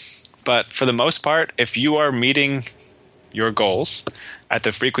do. But for the most part, if you are meeting your goals at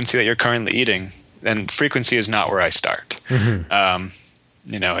the frequency that you're currently eating, then frequency is not where I start.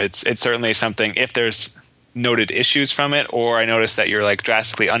 It's certainly something, if there's noted issues from it, or I notice that you're like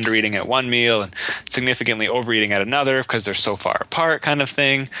drastically undereating at one meal and significantly overeating at another because they're so far apart kind of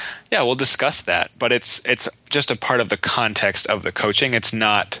thing, yeah, we'll discuss that. But it's just a part of the context of the coaching. It's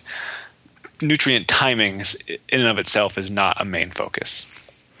not, nutrient timing in and of itself is not a main focus.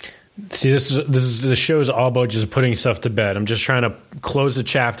 See, the show is all about just putting stuff to bed. I'm just trying to close the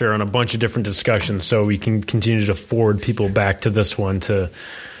chapter on a bunch of different discussions so we can continue to forward people back to this one to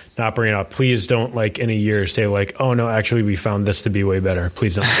not bring it up. Please don't like in a year say like, oh no, actually we found this to be way better.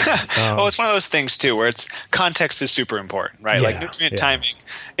 Please don't. Well, it's one of those things too where it's context is super important, right? Like nutrient timing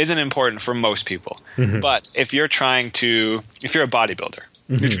isn't important for most people. But if you're a bodybuilder,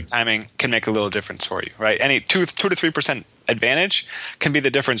 nutrient timing can make a little difference for you, right? Any 2 to 3% advantage can be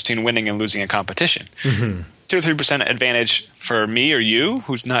the difference between winning and losing a competition. 2 to 3% advantage for me or you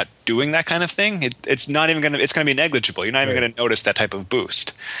who's not doing that kind of thing, it's not even going to, it's going to be negligible. You're not even going to notice that type of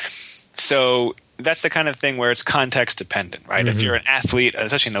boost. So that's the kind of thing where it's context dependent, right? If you're an athlete,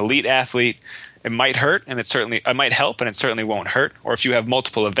 especially an elite athlete, it might hurt and it might help and it certainly won't hurt. Or if you have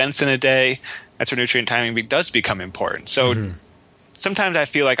multiple events in a day, that's where nutrient timing does become important. So sometimes I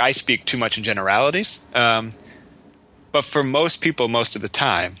feel like I speak too much in generalities. But for most people, most of the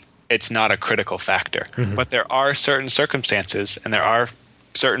time, it's not a critical factor. But there are certain circumstances and there are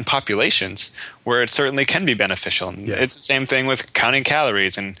certain populations where it certainly can be beneficial. And it's the same thing with counting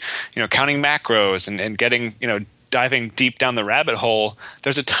calories and counting macros and getting diving deep down the rabbit hole.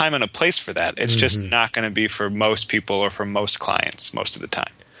 There's a time and a place for that. It's just not going to be for most people or for most clients most of the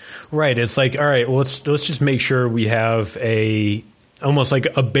time. Right. It's like, all right, well, let's just make sure we have almost like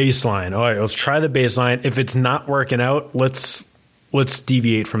a baseline. All right, let's try the baseline. If it's not working out, let's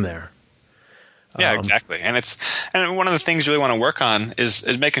deviate from there. Yeah, exactly. And one of the things you really want to work on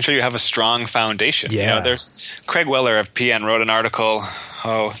is making sure you have a strong foundation. Yeah. There's Craig Weller of PN wrote an article,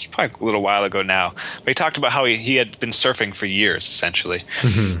 it's probably a little while ago now, but he talked about how he had been surfing for years, essentially.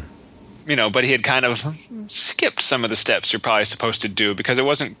 But he had kind of skipped some of the steps you're probably supposed to do because it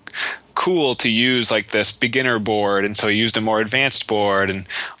wasn't cool to use like this beginner board, and so he used a more advanced board and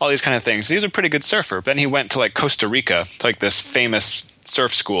all these kind of things. He was a pretty good surfer. Then he went to like Costa Rica, to like this famous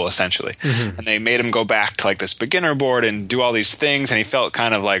surf school essentially, and they made him go back to like this beginner board and do all these things, and he felt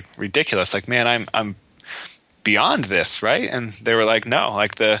kind of like ridiculous. Like, man, I'm beyond this, right? And they were like, no,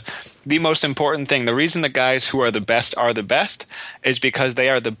 like the most important thing, the reason the guys who are the best is because they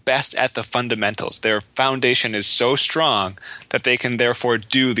are the best at the fundamentals. Their foundation is so strong that they can therefore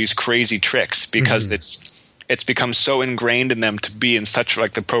do these crazy tricks because it's become so ingrained in them to be in such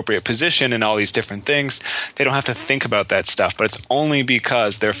like the appropriate position and all these different things. They don't have to think about that stuff, but it's only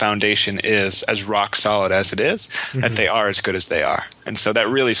because their foundation is as rock solid as it is that they are as good as they are. And so that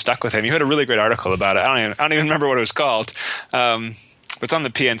really stuck with him. You had a really great article about it. I don't even remember what it was called. It's on the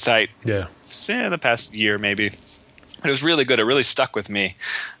PN site. Yeah. The past year maybe. It was really good. It really stuck with me.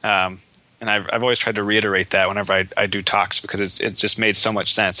 And I've always tried to reiterate that whenever I do talks because it just made so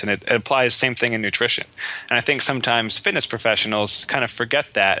much sense. And it applies the same thing in nutrition. And I think sometimes fitness professionals kind of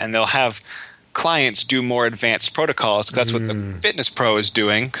forget that, and they'll have clients do more advanced protocols because that's what the fitness pro is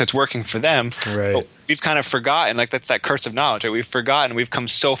doing because it's working for them. Right. But we've kind of forgotten, like that's that curse of knowledge. Right? We've forgotten. We've come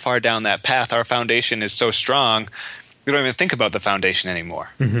so far down that path. Our foundation is so strong, we don't even think about the foundation anymore.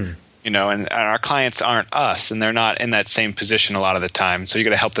 And our clients aren't us, and they're not in that same position a lot of the time. So you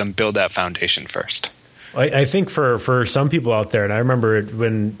got to help them build that foundation first. I think for some people out there, and I remember it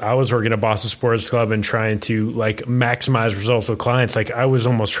when I was working at Boston Sports Club and trying to like maximize results with clients, like I was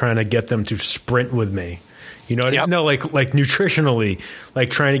almost trying to get them to sprint with me. No, like nutritionally, like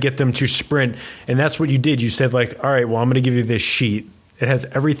trying to get them to sprint. And that's what you did. You said like, all right, well, I'm going to give you this sheet. It has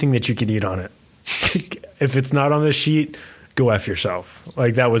everything that you can eat on it. If it's not on this sheet, go F yourself.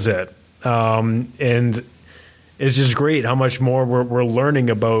 Like that was it. And it's just great how much more we're learning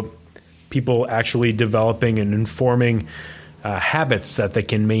about people actually developing and informing habits that they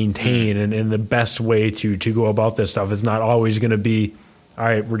can maintain. And the best way to go about this stuff is not always going to be, all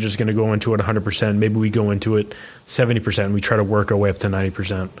right, we're just going to go into it 100%. Maybe we go into it 70%. We try to work our way up to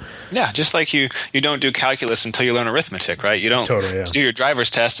 90%. Yeah, just like you don't do calculus until you learn arithmetic, right? You don't do your driver's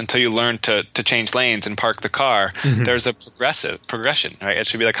test until you learn to change lanes and park the car. There's a progression, right? It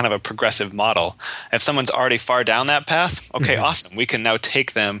should be like kind of a progressive model. If someone's already far down that path, okay, awesome. We can now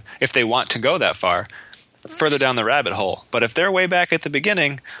take them, if they want to go that far, further down the rabbit hole. But if they're way back at the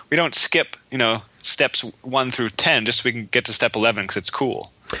beginning, we don't skip, steps 1 through 10 just so we can get to step 11 because it's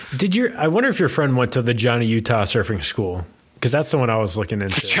cool. I wonder if your friend went to the Johnny Utah surfing school, because that's the one I was looking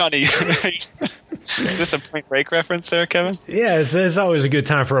into. Johnny, is this a Point Break reference there, Kevin? Yeah, it's always a good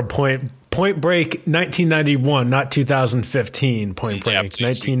time for a Point Break 1991, not 2015 Point Break.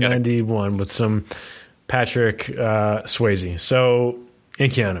 1991 with some Patrick Swayze. So,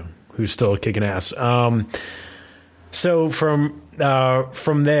 and Keanu, who's still kicking ass. So from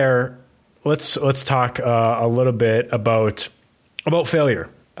there, let's talk a little bit about failure,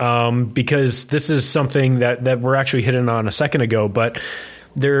 because this is something that we're actually hitting on a second ago. But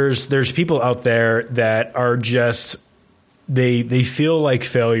there's people out there that are just they feel like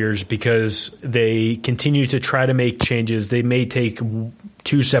failures because they continue to try to make changes. They may take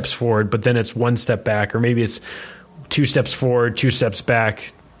 2 steps forward, but then it's 1 step back, or maybe it's 2 steps forward, 2 steps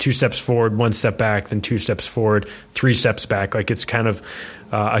back, 2 steps forward, 1 step back, then 2 steps forward, 3 steps back. Like it's kind of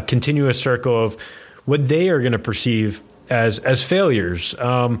a continuous circle of what they are going to perceive as failures.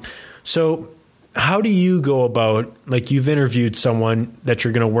 So how do you go about, like you've interviewed someone that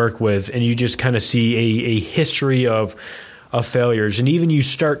you're going to work with and you just kind of see a history of failures, and even you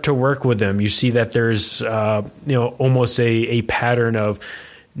start to work with them, you see that there's almost a pattern of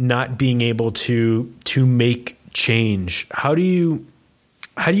not being able to make change. How do you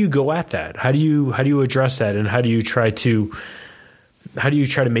go at that? How do you address that, and how do you try to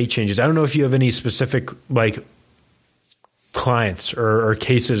make changes? I don't know if you have any specific like clients or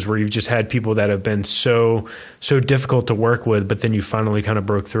cases where you've just had people that have been so difficult to work with, but then you finally kind of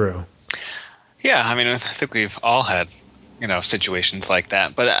broke through. Yeah, I mean, I think we've all had situations like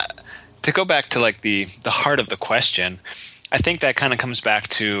that. But to go back to like the heart of the question, I think that kind of comes back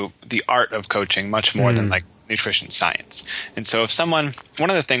to the art of coaching much more than like nutrition science. And so if one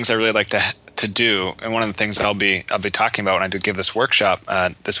of the things I really like to do, and one of the things I'll be talking about when I do give this workshop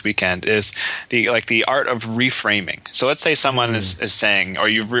this weekend, is the art of reframing. So let's say someone is saying, or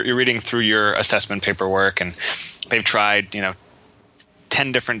you're reading through your assessment paperwork and they've tried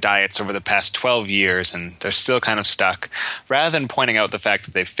 10 different diets over the past 12 years and they're still kind of stuck. Rather than pointing out the fact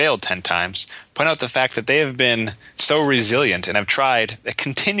that they've failed 10 times, point out the fact that they have been so resilient and they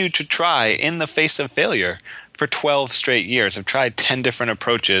continue to try in the face of failure for 12 straight years. Have tried 10 different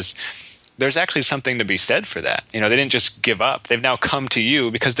approaches. There's actually something to be said for that. They didn't just give up. They've now come to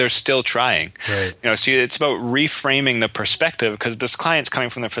you because they're still trying. Right. So it's about reframing the perspective, because this client's coming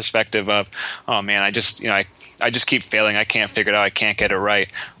from the perspective of, oh man, I just keep failing. I can't figure it out. I can't get it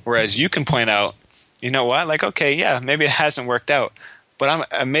right. Whereas you can point out, you know what? Like, okay, yeah, maybe it hasn't worked out, but I'm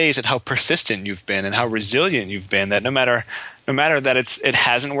amazed at how persistent you've been and how resilient you've been, that no matter that it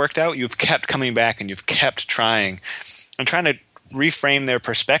hasn't worked out, you've kept coming back and you've kept trying and trying to reframe their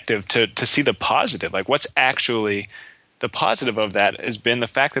perspective to see the positive. Like, what's actually the positive of that has been the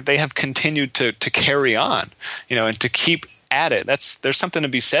fact that they have continued to carry on, and to keep at it. There's something to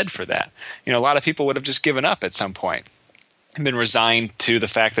be said for that. A lot of people would have just given up at some point and been resigned to the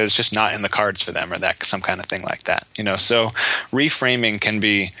fact that it's just not in the cards for them, or that some kind of thing like that. So reframing can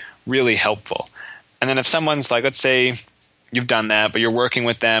be really helpful. And then if someone's like, let's say you've done that, but you're working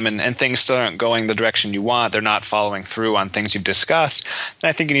with them and things still aren't going the direction you want, they're not following through on things you've discussed, then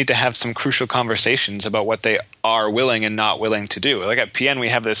I think you need to have some crucial conversations about what they are willing and not willing to do. Like at PN, we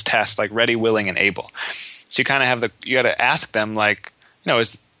have this test, like ready, willing, and able. So you kind of you got to ask them, like,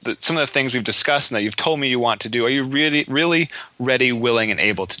 is some of the things we've discussed and that you've told me you want to do, are you really, really ready, willing, and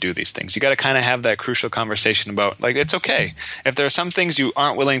able to do these things? You got to kind of have that crucial conversation about, like, it's okay. If there are some things you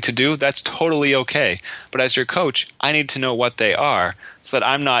aren't willing to do, that's totally okay. But as your coach, I need to know what they are so that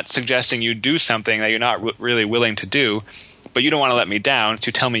I'm not suggesting you do something that you're not really willing to do, but you don't want to let me down, so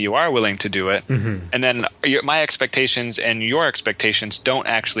you tell me you are willing to do it. Mm-hmm. And then my expectations and your expectations don't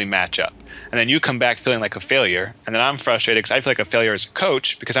actually match up. And then you come back feeling like a failure, and then I'm frustrated because I feel like a failure as a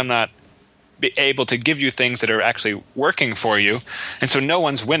coach because I'm not able to give you things that are actually working for you. And so no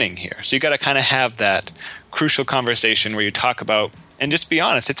one's winning here. So you got to kind of have that crucial conversation where you talk about, and just be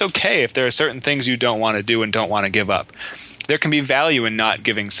honest, it's okay if there are certain things you don't want to do and don't want to give up. There can be value in not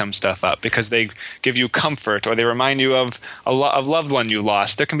giving some stuff up because they give you comfort or they remind you of a loved one you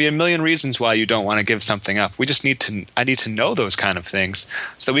lost. There can be a million reasons why you don't want to give something up. I need to know those kind of things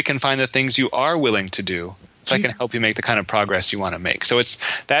so that we can find the things you are willing to do, so I can help you make the kind of progress you want to make. So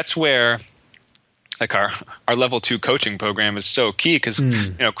that's where, like, our level 2 coaching program is so key because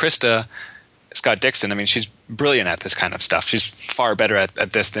Krista Scott Dixon, I mean, she's brilliant at this kind of stuff. She's far better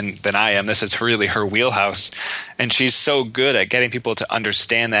at this than I am. This is really her wheelhouse. And she's so good at getting people to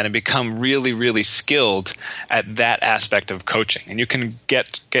understand that and become really, really skilled at that aspect of coaching. And you can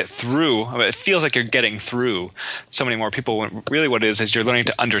get through, I mean, it feels like you're getting through so many more people when really what it is you're learning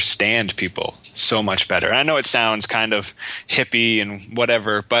to understand people so much better. And I know it sounds kind of hippie and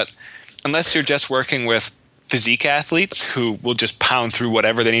whatever, but unless you're just working with physique athletes who will just pound through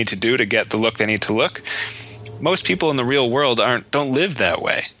whatever they need to do to get the look they need to look, most people in the real world don't live that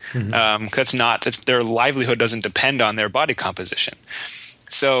way. Mm-hmm. Their livelihood doesn't depend on their body composition.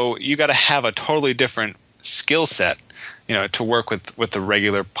 So you got to have a totally different skill set, to work with the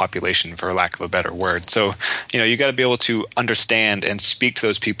regular population, for lack of a better word. So, you got to be able to understand and speak to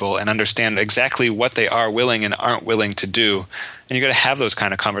those people and understand exactly what they are willing and aren't willing to do. And you got to have those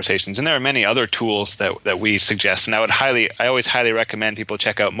kind of conversations. And there are many other tools that we suggest. And I always highly recommend people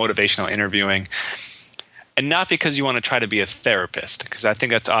check out motivational interviewing. And not because you want to try to be a therapist, because I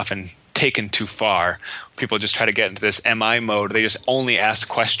think that's often taken too far. People just try to get into this MI mode. They just only ask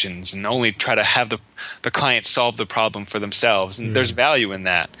questions and only try to have the client solve the problem for themselves. And there's value in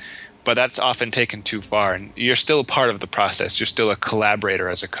that. But that's often taken too far. And you're still a part of the process. You're still a collaborator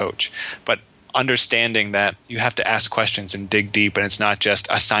as a coach. But understanding that you have to ask questions and dig deep, and it's not just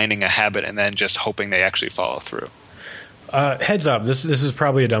assigning a habit and then just hoping they actually follow through. Heads up, this is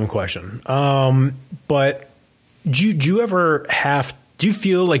probably a dumb question. But do you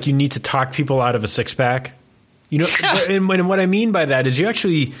feel like you need to talk people out of a six-pack? And what I mean by that is you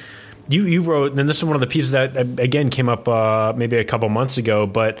actually, you wrote, and this is one of the pieces that, again, came up maybe a couple months ago,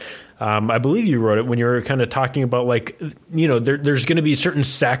 but I believe you wrote it when you were kind of talking about, like, there's going to be certain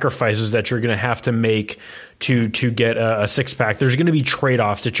sacrifices that you're going to have to make to get a six-pack. There's going to be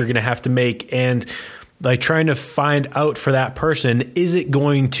trade-offs that you're going to have to make, and like trying to find out for that person, is it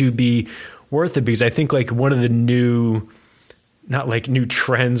going to be worth it? Because I think like one of the new, not like new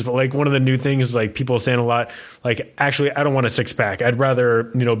trends, but like one of the new things is like people saying a lot, like, actually, I don't want a six pack. I'd rather,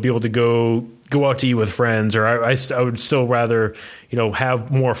 be able to go out to eat with friends, or I would still rather,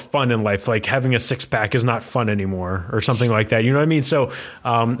 have more fun in life. Like having a six pack is not fun anymore, or something like that. You know what I mean? So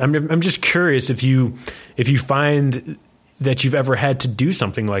I'm just curious if you find that you've ever had to do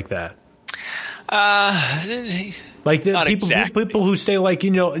something like that. Like the people who say like,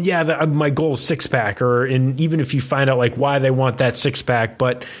 my goal is six pack, and even if you find out like why they want that six pack,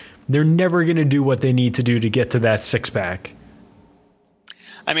 but they're never going to do what they need to do to get to that six pack.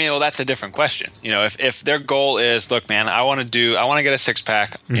 I mean, well, that's a different question. If their goal is, look, man, I want to get a six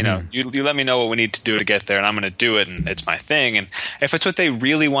pack, mm-hmm. You let me know what we need to do to get there, and I'm going to do it, and it's my thing. And if it's what they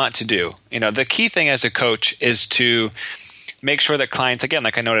really want to do, the key thing as a coach is to make sure that clients, again,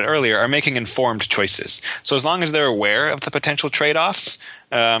 like I noted earlier, are making informed choices. So as long as they're aware of the potential trade-offs,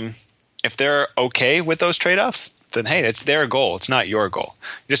 if they're okay with those trade-offs, then hey, it's their goal. It's not your goal.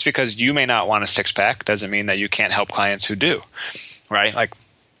 Just because you may not want a six-pack doesn't mean that you can't help clients who do, right? Like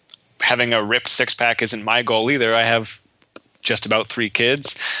having a ripped six-pack isn't my goal either. I have just about 3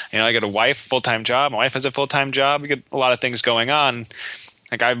 kids. I got a wife, full-time job. My wife has a full-time job. We get a lot of things going on.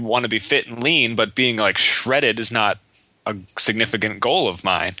 Like I want to be fit and lean, but being like shredded is not a significant goal of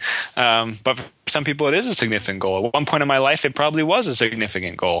mine. But for some people, it is a significant goal. At one point in my life, it probably was a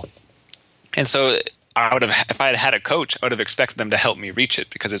significant goal. And so if I had had a coach, I would have expected them to help me reach it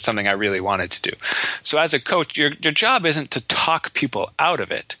because it's something I really wanted to do. So as a coach, your job isn't to talk people out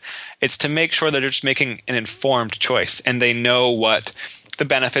of it. It's to make sure that they're just making an informed choice and they know what the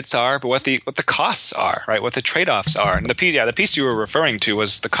benefits are, but what the costs are, right? What the trade-offs are. And the piece you were referring to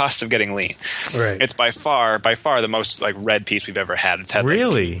was the cost of getting lean. Right. It's by far the most like read piece we've ever had. It's had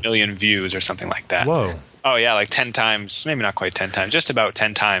really? like 1 million views or something like that. Whoa. Oh yeah, like 10 times, maybe not quite 10 times, just about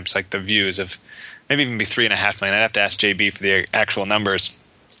 10 times like the views of maybe even be 3.5 million. I'd have to ask JB for the actual numbers.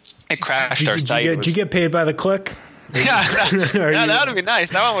 It crashed our site. Did you get paid by the click? Yeah, that would be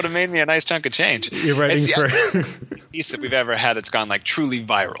nice. That one would have made me a nice chunk of change. You're writing for piece that we've ever had that's gone like truly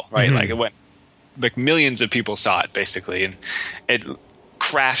viral, right? Mm-hmm. Like it went like millions of people saw it basically, and it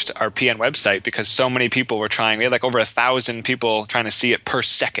crashed our PN website because so many people were trying. We had like over 1,000 people trying to see it per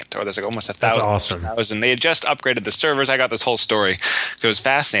second, or there's like almost 1,000. That's awesome. 1,000. They had just upgraded the servers. I got this whole story, so it was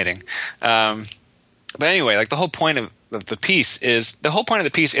fascinating. But anyway, like the whole point of the piece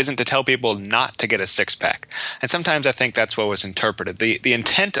isn't to tell people not to get a six-pack. And sometimes I think that's what was interpreted. The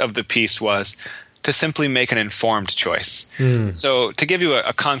intent of the piece was to simply make an informed choice. So to give you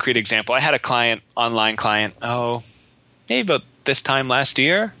a concrete example, I had a online client, maybe about this time last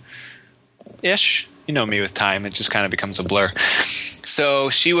year-ish. You know me with time, it just kind of becomes a blur. So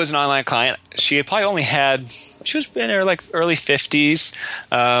she was an online client. She was in her like early 50s,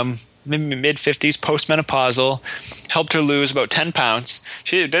 maybe mid-50s, postmenopausal, helped her lose about 10 pounds.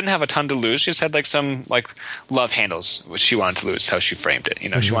 She didn't have a ton to lose. She just had like some like love handles, which she wanted to lose, how she framed it.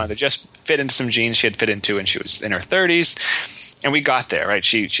 She wanted to just fit into some jeans she had fit into, and she was in her 30s. And we got there, right?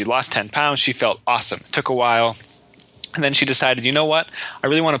 She lost 10 pounds. She felt awesome. It took a while. And then she decided, you know what? I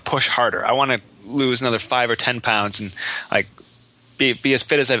really want to push harder. I want to lose another 5 or 10 pounds and like be as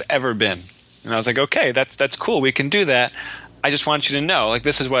fit as I've ever been. And I was like, okay, that's cool. We can do that. I just want you to know, like,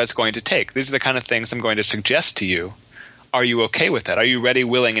 this is what it's going to take. These are the kind of things I'm going to suggest to you. Are you okay with that? Are you ready,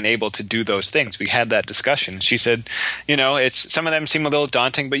 willing, and able to do those things? We had that discussion. She said, some of them seem a little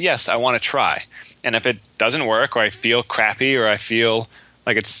daunting, but yes, I want to try. And if it doesn't work, or I feel crappy, or I feel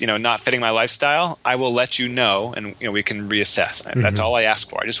like it's, not fitting my lifestyle, I will let you know, and we can reassess. Mm-hmm. That's all I ask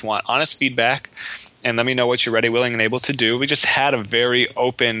for. I just want honest feedback, and let me know what you're ready, willing, and able to do. We just had a very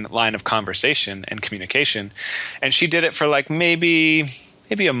open line of conversation and communication, and she did it for like maybe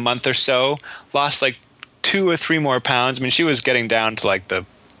a month or so. Lost like 2 or 3 more pounds. I mean, she was getting down to like the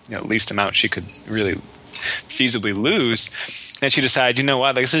least amount she could really feasibly lose. And she decided, you know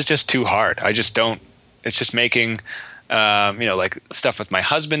what, like, this is just too hard. I just don't. It's just making like stuff with my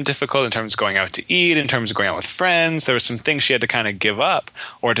husband difficult in terms of going out to eat, in terms of going out with friends. There were some things she had to kind of give up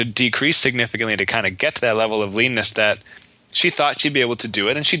or to decrease significantly to kind of get to that level of leanness that she thought she'd be able to do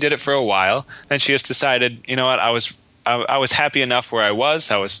it. And she did it for a while. Then she just decided, you know what, I was happy enough where I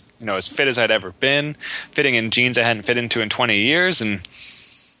was. I was, as fit as I'd ever been, fitting in jeans I hadn't fit into in 20 years. And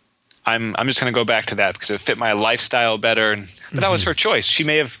I'm just going to go back to that because it fit my lifestyle better. But that was her choice. She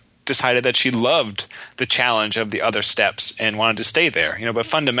may have decided that she loved the challenge of the other steps and wanted to stay there. But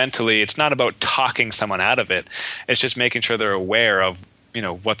fundamentally, it's not about talking someone out of it. It's just making sure they're aware of,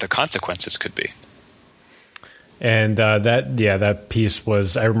 what the consequences could be. And that piece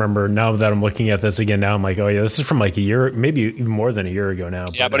was, I remember now that I'm looking at this again now, I'm like, oh yeah, this is from like a year, maybe even more than a year ago now.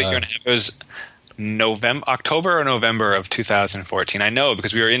 Yeah, about a year and a half. It was October or November of 2014. I know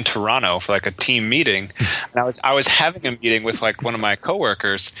because we were in Toronto for like a team meeting, and I was having a meeting with like one of my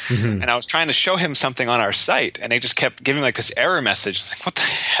coworkers, and I was trying to show him something on our site, and they just kept giving like this error message. I was like, what the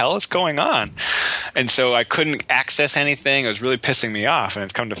hell is going on? And so I couldn't access anything. It was really pissing me off, and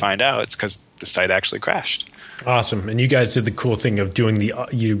it's come to find out it's because the site actually crashed. Awesome. And you guys did the cool thing of doing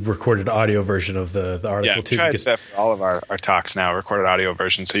you recorded audio version of the article too. Yeah, we tried that for all of our talks now, recorded audio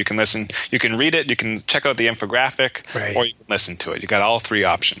version. So you can listen, you can read it, you can check out the infographic, right, or you can listen to it. You got all 3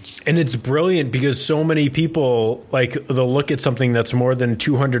 options. And it's brilliant because so many people, like, they'll look at something that's more than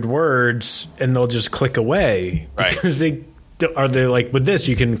 200 words and they'll just click away. Right. Because they like, with this,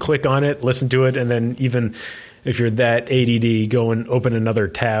 you can click on it, listen to it, and then even if you're that ADD, go and open another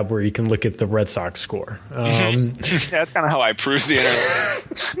tab where you can look at the Red Sox score. That's kind of how I peruse the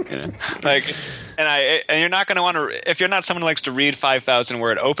internet. And you're not going to want to, if you're not someone who likes to read 5,000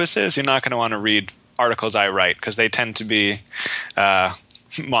 word opuses, you're not going to want to read articles I write because they tend to be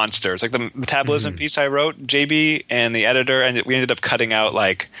monsters. Like the metabolism piece I wrote, JB and the editor, and we ended up cutting out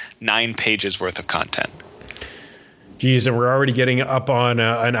like 9 pages worth of content. Geez, and we're already getting up on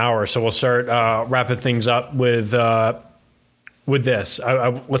an hour, so we'll start wrapping things up with this.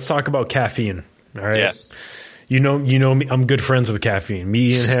 Let's talk about caffeine. All right. Yes. You know me. I'm good friends with caffeine.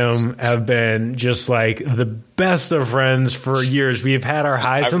 Me and him have been just like the best of friends for years. We've had our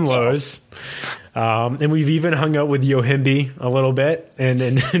highs and lows, and we've even hung out with Yohimbi a little bit, and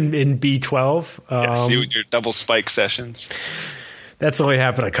in B12. Yes, you and your double spike sessions. That's only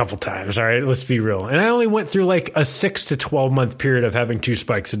happened a couple times. All right, let's be real. And I only went through like a 6 to 12 month period of having 2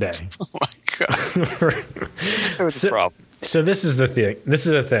 spikes a day. Oh my god, that was a problem. So this is the thing.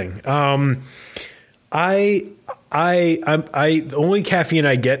 The only caffeine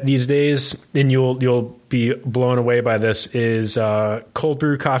I get these days, and you'll be blown away by this, is cold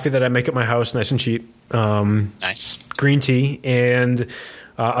brew coffee that I make at my house, nice and cheap. Nice. Green tea, and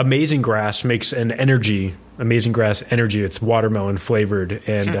Amazing Grass makes an energy. Amazing Grass Energy. It's watermelon flavored,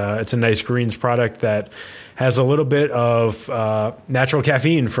 and it's a nice greens product that has a little bit of natural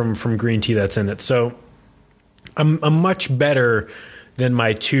caffeine from green tea that's in it. So I'm much better than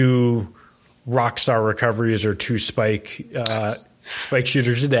my 2 Rockstar recoveries or 2 spike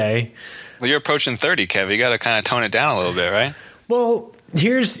shooters a day. Well, you're approaching 30, Kev. You got to kind of tone it down a little bit, right? Well,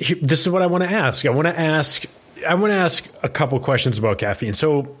 this is what I want to ask. I want to ask a couple questions about caffeine.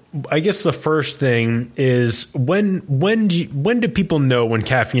 So I guess the first thing is when do people know when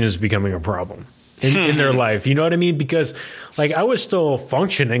caffeine is becoming a problem in their life? You know what I mean? Because like I was still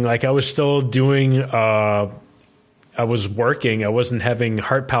functioning, like I was still doing. I was working. I wasn't having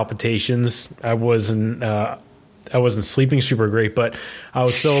heart palpitations. I wasn't sleeping super great, but I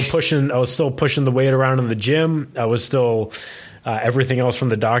was still pushing the weight around in the gym. I was still everything else from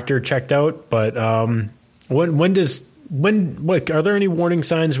the doctor checked out. But are there any warning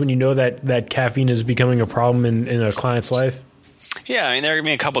signs when you know that caffeine is becoming a problem in a client's life? Yeah, I mean, there can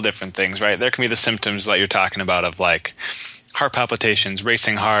be a couple different things, right? There can be the symptoms that you're talking about of like heart palpitations,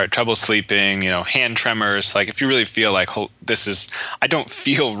 racing heart, trouble sleeping, hand tremors. Like if you really feel like I don't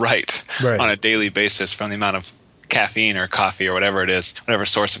feel right on a daily basis from the amount of caffeine or coffee or whatever it is, whatever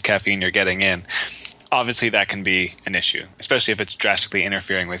source of caffeine you're getting in, obviously that can be an issue, especially if it's drastically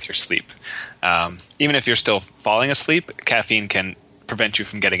interfering with your sleep. Even if you're still falling asleep, caffeine can prevent you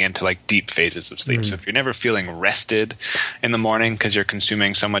from getting into like deep phases of sleep. So if you're never feeling rested in the morning because you're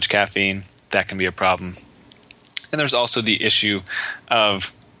consuming so much caffeine, that can be a problem. And there's also the issue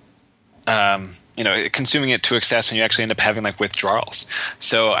of consuming it to excess, and you actually end up having like withdrawals.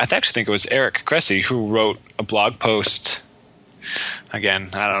 So I actually think it was Eric Cressy who wrote a blog post, again,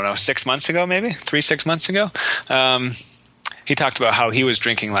 I don't know, 6 months ago, maybe 6 months ago. He talked about how he was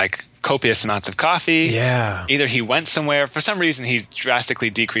drinking like copious amounts of coffee. Yeah. Either he went somewhere, for some reason he drastically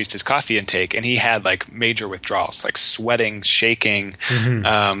decreased his coffee intake, and he had like major withdrawals, like sweating, shaking.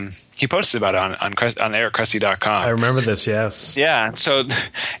 He posted about it on erickressy.com. I remember this, yes. Yeah. So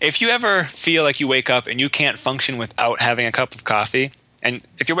if you ever feel like you wake up and you can't function without having a cup of coffee, and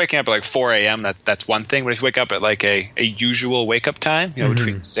if you're waking up at like 4 a.m., that's one thing. But if you wake up at like a usual wake up time,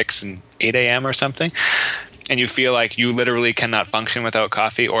 between 6 and 8 a.m. or something, and you feel like you literally cannot function without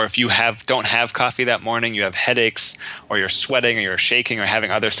coffee, or if you don't have coffee that morning, you have headaches, or you're sweating, or you're shaking, or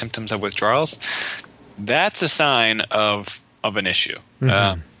having other symptoms of withdrawals, that's a sign of an issue.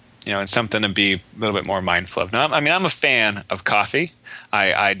 It's something to be a little bit more mindful of. Now, I mean, I'm a fan of coffee.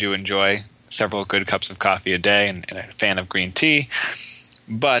 I do enjoy several good cups of coffee a day, and a fan of green tea.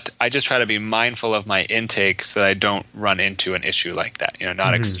 But I just try to be mindful of my intake so that I don't run into an issue like that.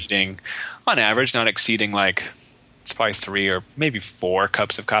 Not exceeding, on average, like it's probably 3 or maybe 4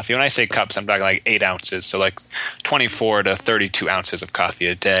 cups of coffee. When I say cups, I'm talking like 8 ounces, so like 24 to 32 ounces of coffee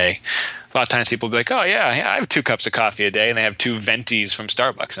a day. A lot of times people will be like, oh, yeah, I have 2 cups of coffee a day, and they have 2 Ventis from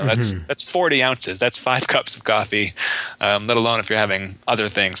Starbucks. That's 40 ounces. That's 5 cups of coffee, let alone if you're having other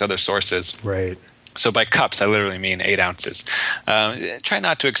things, other sources. Right. So by cups, I literally mean 8 ounces. Try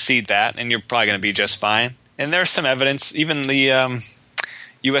not to exceed that, and you're probably going to be just fine. And there's some evidence, even the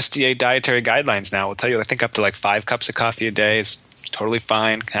USDA dietary guidelines now will tell you, I think up to like 5 cups of coffee a day is totally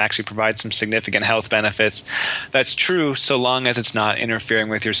fine, can actually provide some significant health benefits. That's true so long as it's not interfering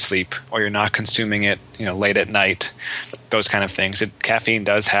with your sleep, or you're not consuming it, late at night, those kind of things. Caffeine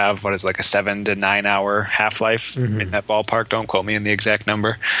does have what is like a 7 to 9 hour half-life in that ballpark. Don't quote me on the exact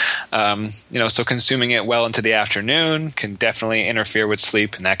number. So consuming it well into the afternoon can definitely interfere with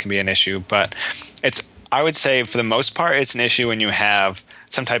sleep, and that can be an issue. But I would say for the most part, it's an issue when you have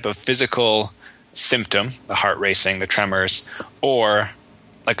some type of physical symptom, the heart racing, the tremors, or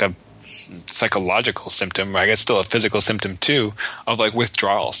like a psychological symptom, or I guess still a physical symptom too, of like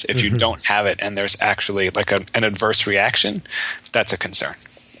withdrawals. If you don't have it and there's actually like an adverse reaction, that's a concern.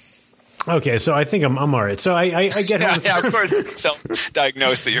 Okay, so I think I'm all right. So I get how yeah, of course,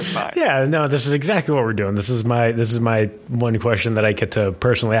 self-diagnose that you're fine. Yeah, no, this is exactly what we're doing. This is my one question that I get to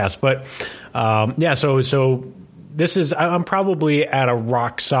personally ask. But so this is, I'm probably at a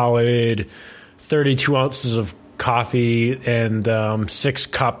rock solid 32 ounces of coffee and 6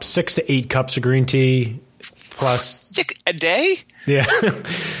 to 8 cups of green tea plus 6 a day. Yeah.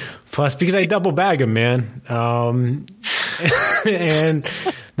 Plus, because I double bag them, man. And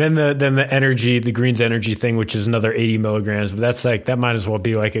then the energy, the greens energy thing, which is another 80 milligrams, but that's like, that might as well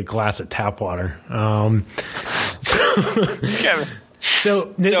be like a glass of tap water.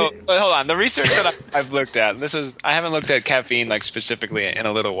 So hold on. The research that I've looked at, I haven't looked at caffeine like specifically in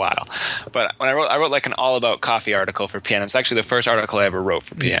a little while, but when I wrote like an all about coffee article for PN. It's actually the first article I ever wrote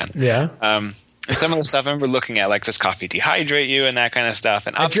for PN. Yeah. And some of the stuff I remember looking at, like, does coffee dehydrate you and that kind of stuff?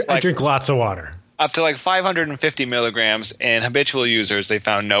 And I drink lots of water. Up to like 550 milligrams in habitual users, they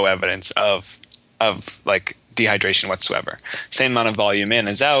found no evidence of like dehydration whatsoever. Same amount of volume in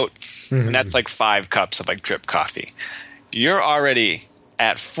as out, and that's like 5 cups of like drip coffee. You're already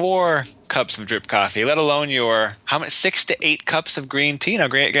at 4 cups of drip coffee, let alone your 6 to 8 cups of green tea. Now,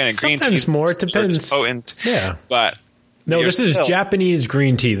 green tea sometimes more. It depends. Potent, yeah, but no, this is Japanese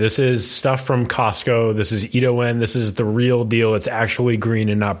green tea. This is stuff from Costco. This is Ito-En. This is the real deal. It's actually green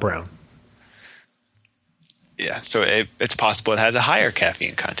and not brown. Yeah, so it's possible it has a higher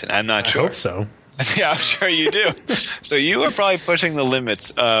caffeine content. I'm not sure. I hope so. Yeah, I'm sure you do. So you are probably pushing the limits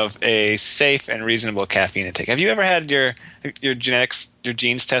of a safe and reasonable caffeine intake. Have you ever had your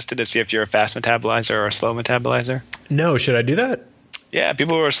genes tested to see if you're a fast metabolizer or a slow metabolizer? No. Should I do that? Yeah,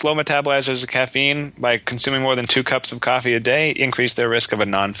 people who are slow metabolizers of caffeine, by consuming more than 2 cups of coffee a day, increase their risk of a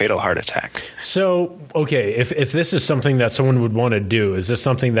non-fatal heart attack. So, okay, if this is something that someone would want to do, is this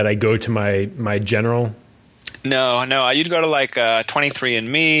something that I go to my general? No. You'd go to like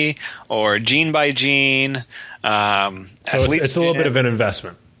 23andMe or Gene by Gene. So it's a little bit of an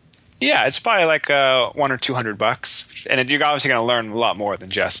investment. Yeah, it's probably like $100 or $200, and you're obviously going to learn a lot more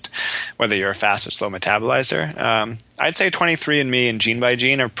than just whether you're a fast or slow metabolizer. I'd say 23andMe and Gene by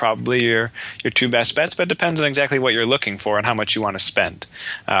Gene are probably your 2 best bets, but it depends on exactly what you're looking for and how much you want to spend.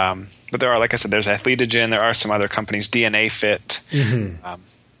 But there are, like I said, there's Athletogen. There are some other companies, DNA Fit.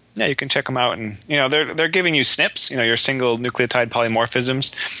 Yeah, you can check them out, and they're giving you SNPs, your single nucleotide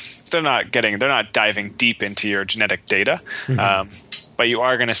polymorphisms. They're not diving deep into your genetic data. But you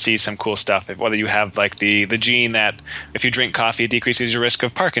are going to see some cool stuff. Whether you have like the gene that if you drink coffee, it decreases your risk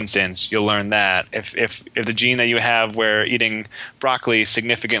of Parkinson's, you'll learn that. If the gene that you have where eating broccoli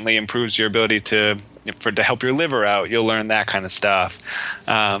significantly improves your ability to help your liver out, you'll learn that kind of stuff.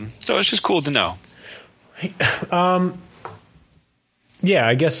 So it's just cool to know. Yeah,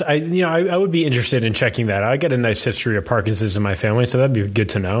 I guess I would be interested in checking that. I got a nice history of Parkinson's in my family, so that'd be good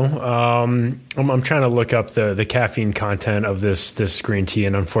to know. I'm trying to look up the caffeine content of this green tea,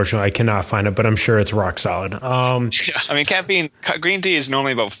 and unfortunately, I cannot find it, but I'm sure it's rock solid. Green tea is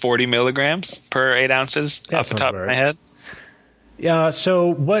normally about 40 milligrams per 8 ounces off the top of my head. Yeah.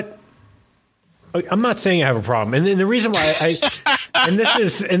 So what? I'm not saying I have a problem, and then the reason why and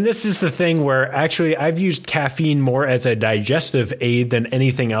this is the thing where actually I've used caffeine more as a digestive aid than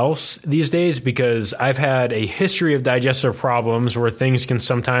anything else these days, because I've had a history of digestive problems where things can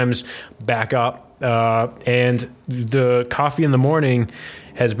sometimes back up, and the coffee in the morning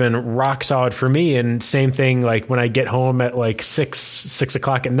has been rock solid for me. And same thing, like when I get home at like 6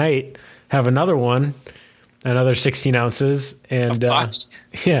 o'clock at night, have another 16 ounces, and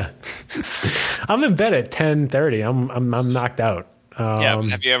yeah, I'm in bed at 10:30. I'm knocked out. Yeah,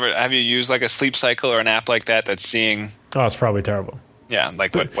 have you used like a sleep cycle or an app like that that's seeing? Oh, it's probably terrible. Yeah,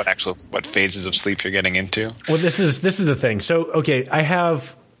 like what phases of sleep you're getting into? Well, this is the thing. So, okay, I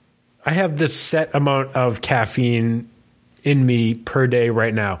have this set amount of caffeine in me per day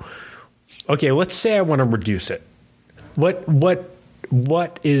right now. Okay, let's say I want to reduce it.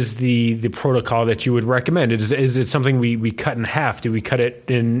 What is the protocol that you would recommend? Is it something we cut in half? Do we cut it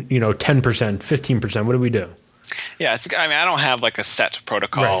in 10%, 15%? What do we do? Yeah, I don't have like a set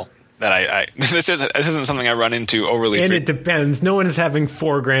protocol that I this isn't something I run into overly. And it depends. No one is having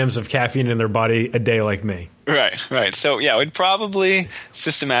 4 grams of caffeine in their body a day like me. Right. So yeah, we'd probably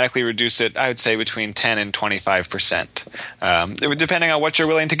systematically reduce it. I would say between 10 and 25%, depending on what you're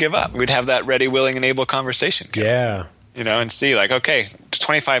willing to give up. We'd have that ready, willing, and able conversation. Yeah. And see like, okay,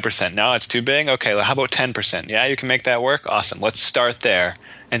 25%. No, it's too big. Okay, well, how about 10%? Yeah, you can make that work. Awesome. Let's start there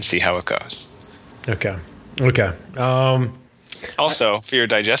and see how it goes. Okay. Also, for your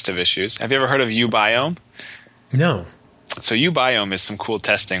digestive issues, have you ever heard of uBiome? No. So uBiome is some cool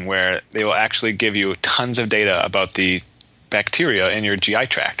testing where they will actually give you tons of data about the bacteria in your GI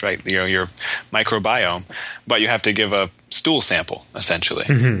tract, right? Your microbiome, but you have to give a stool sample essentially,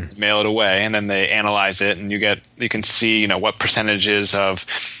 mail it away, and then they analyze it, and you can see what percentages of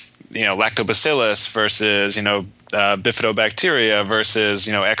lactobacillus versus bifidobacteria versus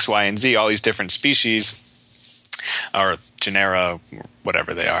X, Y, and Z, all these different species or genera,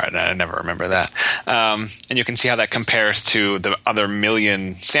 whatever they are. I never remember that. And you can see how that compares to the other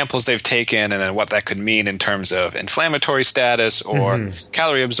million samples they've taken, and then what that could mean in terms of inflammatory status or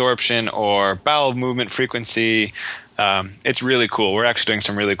calorie absorption or bowel movement frequency. It's really cool. We're actually doing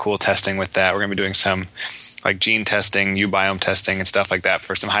some really cool testing with that. We're going to be doing some like gene testing, uBiome testing, and stuff like that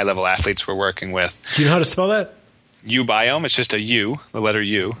for some high-level athletes we're working with. Do you know how to spell that? uBiome. It's just a U, the letter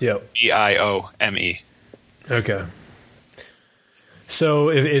U. Yep. Biome. Okay. So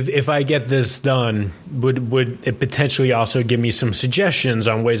if I get this done, would it potentially also give me some suggestions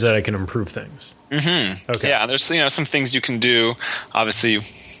on ways that I can improve things? Mm-hmm. Okay. Yeah, there's some things you can do. Obviously,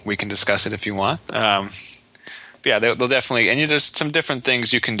 we can discuss it if you want. But yeah, they'll definitely, and there's some different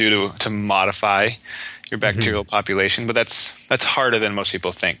things you can do to modify your bacterial population, but that's harder than most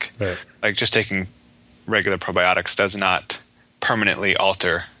people think. Right. Like just taking regular probiotics does not permanently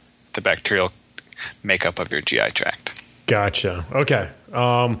alter the bacterial makeup of your GI tract. Gotcha. Okay.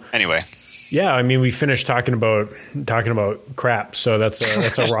 Anyway. Yeah, I mean, we finished talking about crap, so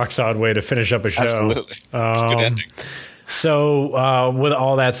that's a rock solid way to finish up a show. Absolutely. It's a good ending. So with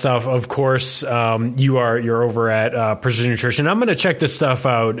all that stuff, of course, you're over at Precision Nutrition. I'm going to check this stuff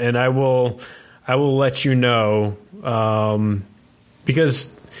out, and I will let you know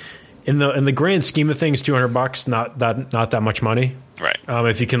because in the grand scheme of things, $200 not that much money. Right.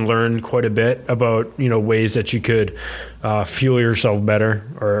 If you can learn quite a bit about ways that you could fuel yourself better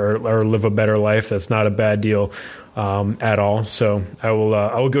or live a better life, that's not a bad deal at all. So I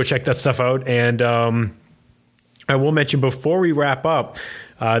will go check that stuff out, and I will mention before we wrap up,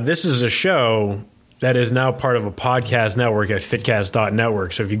 this is a show that is now part of a podcast network at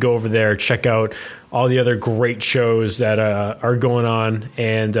fitcast.network. So if you go over there, check out all the other great shows that are going on,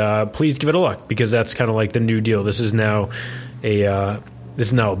 and please give it a look, because that's kind of like the new deal. This is now a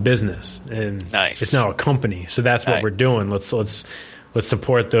business, and nice. It's now a company. So that's what we're doing. Let's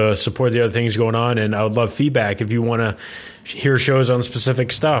support the other things going on, and I would love feedback if you want to hear shows on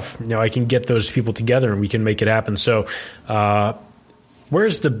specific stuff. I can get those people together and we can make it happen. So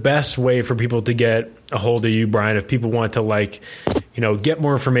where's the best way for people to get a hold of you, Brian, if people want to get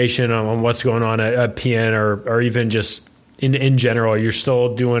more information on what's going on at PN or even just in general? You're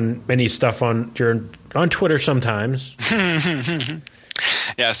still doing any stuff you're on Twitter sometimes.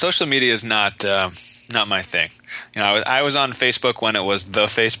 Yeah, social media is not my thing. I was on Facebook when it was the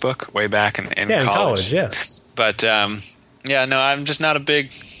Facebook way back in college. Yeah. But I'm just not a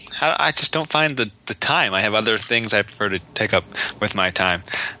big. I just don't find the time. I have other things I prefer to take up with my time.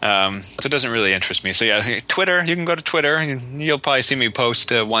 So it doesn't really interest me. So yeah, Twitter. You can go to Twitter, and you'll probably see me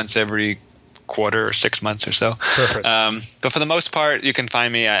post once every quarter or 6 months or so. Perfect. But for the most part, you can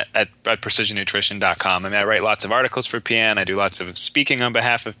find me at precisionnutrition.com. I mean, I write lots of articles for PN. I do lots of speaking on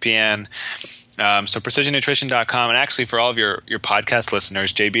behalf of PN. So precisionnutrition.com, and actually for all of your podcast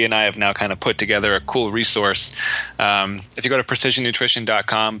listeners, JB and I have now kind of put together a cool resource. If you go to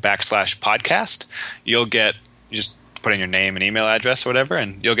precisionnutrition.com/podcast, you'll get, just put in your name and email address or whatever,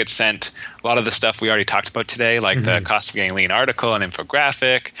 and you'll get sent a lot of the stuff we already talked about today, like the Cost of Getting Lean article and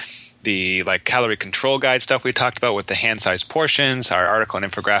infographic, the calorie control guide stuff we talked about with the hand-sized portions, our article and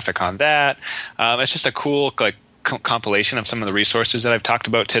infographic on that. It's just a cool compilation of some of the resources that I've talked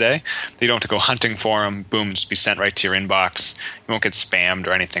about today. You don't have to go hunting for them. Boom, just be sent right to your inbox. You won't get spammed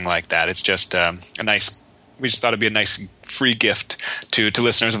or anything like that. It's just we just thought it'd be a nice free gift to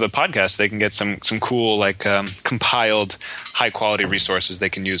listeners of the podcast. They can get some cool compiled high quality resources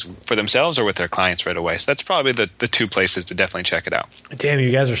they can use for themselves or with their clients right away. So that's probably the two places to definitely check it out. Damn, you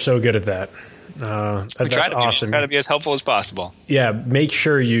guys are so good at that. We try to be as helpful as possible. Yeah, make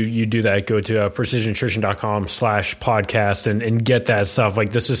sure you do that. Go to precisionnutrition.com/podcast and get that stuff.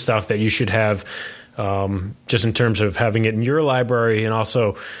 This is stuff that you should have just in terms of having it in your library. And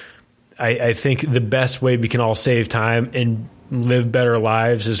also, I think the best way we can all save time and live better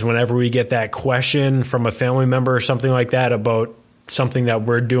lives is whenever we get that question from a family member or something like that about something that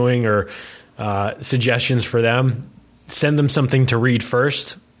we're doing or suggestions for them, send them something to read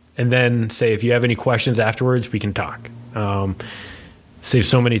first. And then say, if you have any questions afterwards, we can talk. Save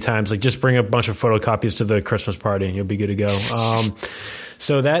so many times. Just bring a bunch of photocopies to the Christmas party and you'll be good to go.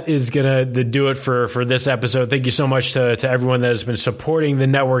 So that is going to do it for this episode. Thank you so much to everyone that has been supporting the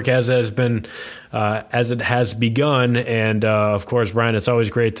network as it has begun. And of course, Brian, it's always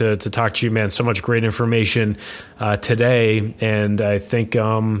great to talk to you, man. So much great information today. And I think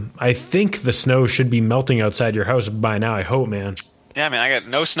the snow should be melting outside your house by now. I hope, man. Yeah, I got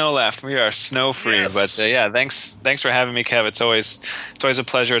no snow left. We are snow free. Yes. But thanks for having me, Kev. It's always a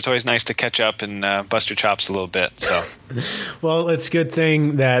pleasure. It's always nice to catch up and bust your chops a little bit. So, well, it's a good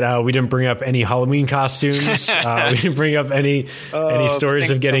thing that we didn't bring up any Halloween costumes. We didn't bring up any stories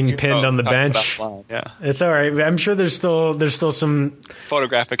of getting pinned on the bench. Yeah, it's all right. I'm sure there's still some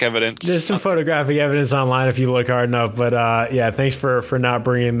photographic evidence. There's some photographic evidence online if you look hard enough. But thanks for not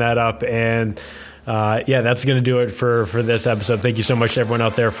bringing that up. And that's going to do it for this episode. Thank you so much to everyone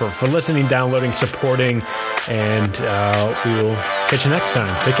out there for listening, downloading, supporting, and we will catch you next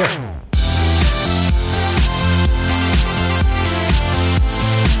time. Take care.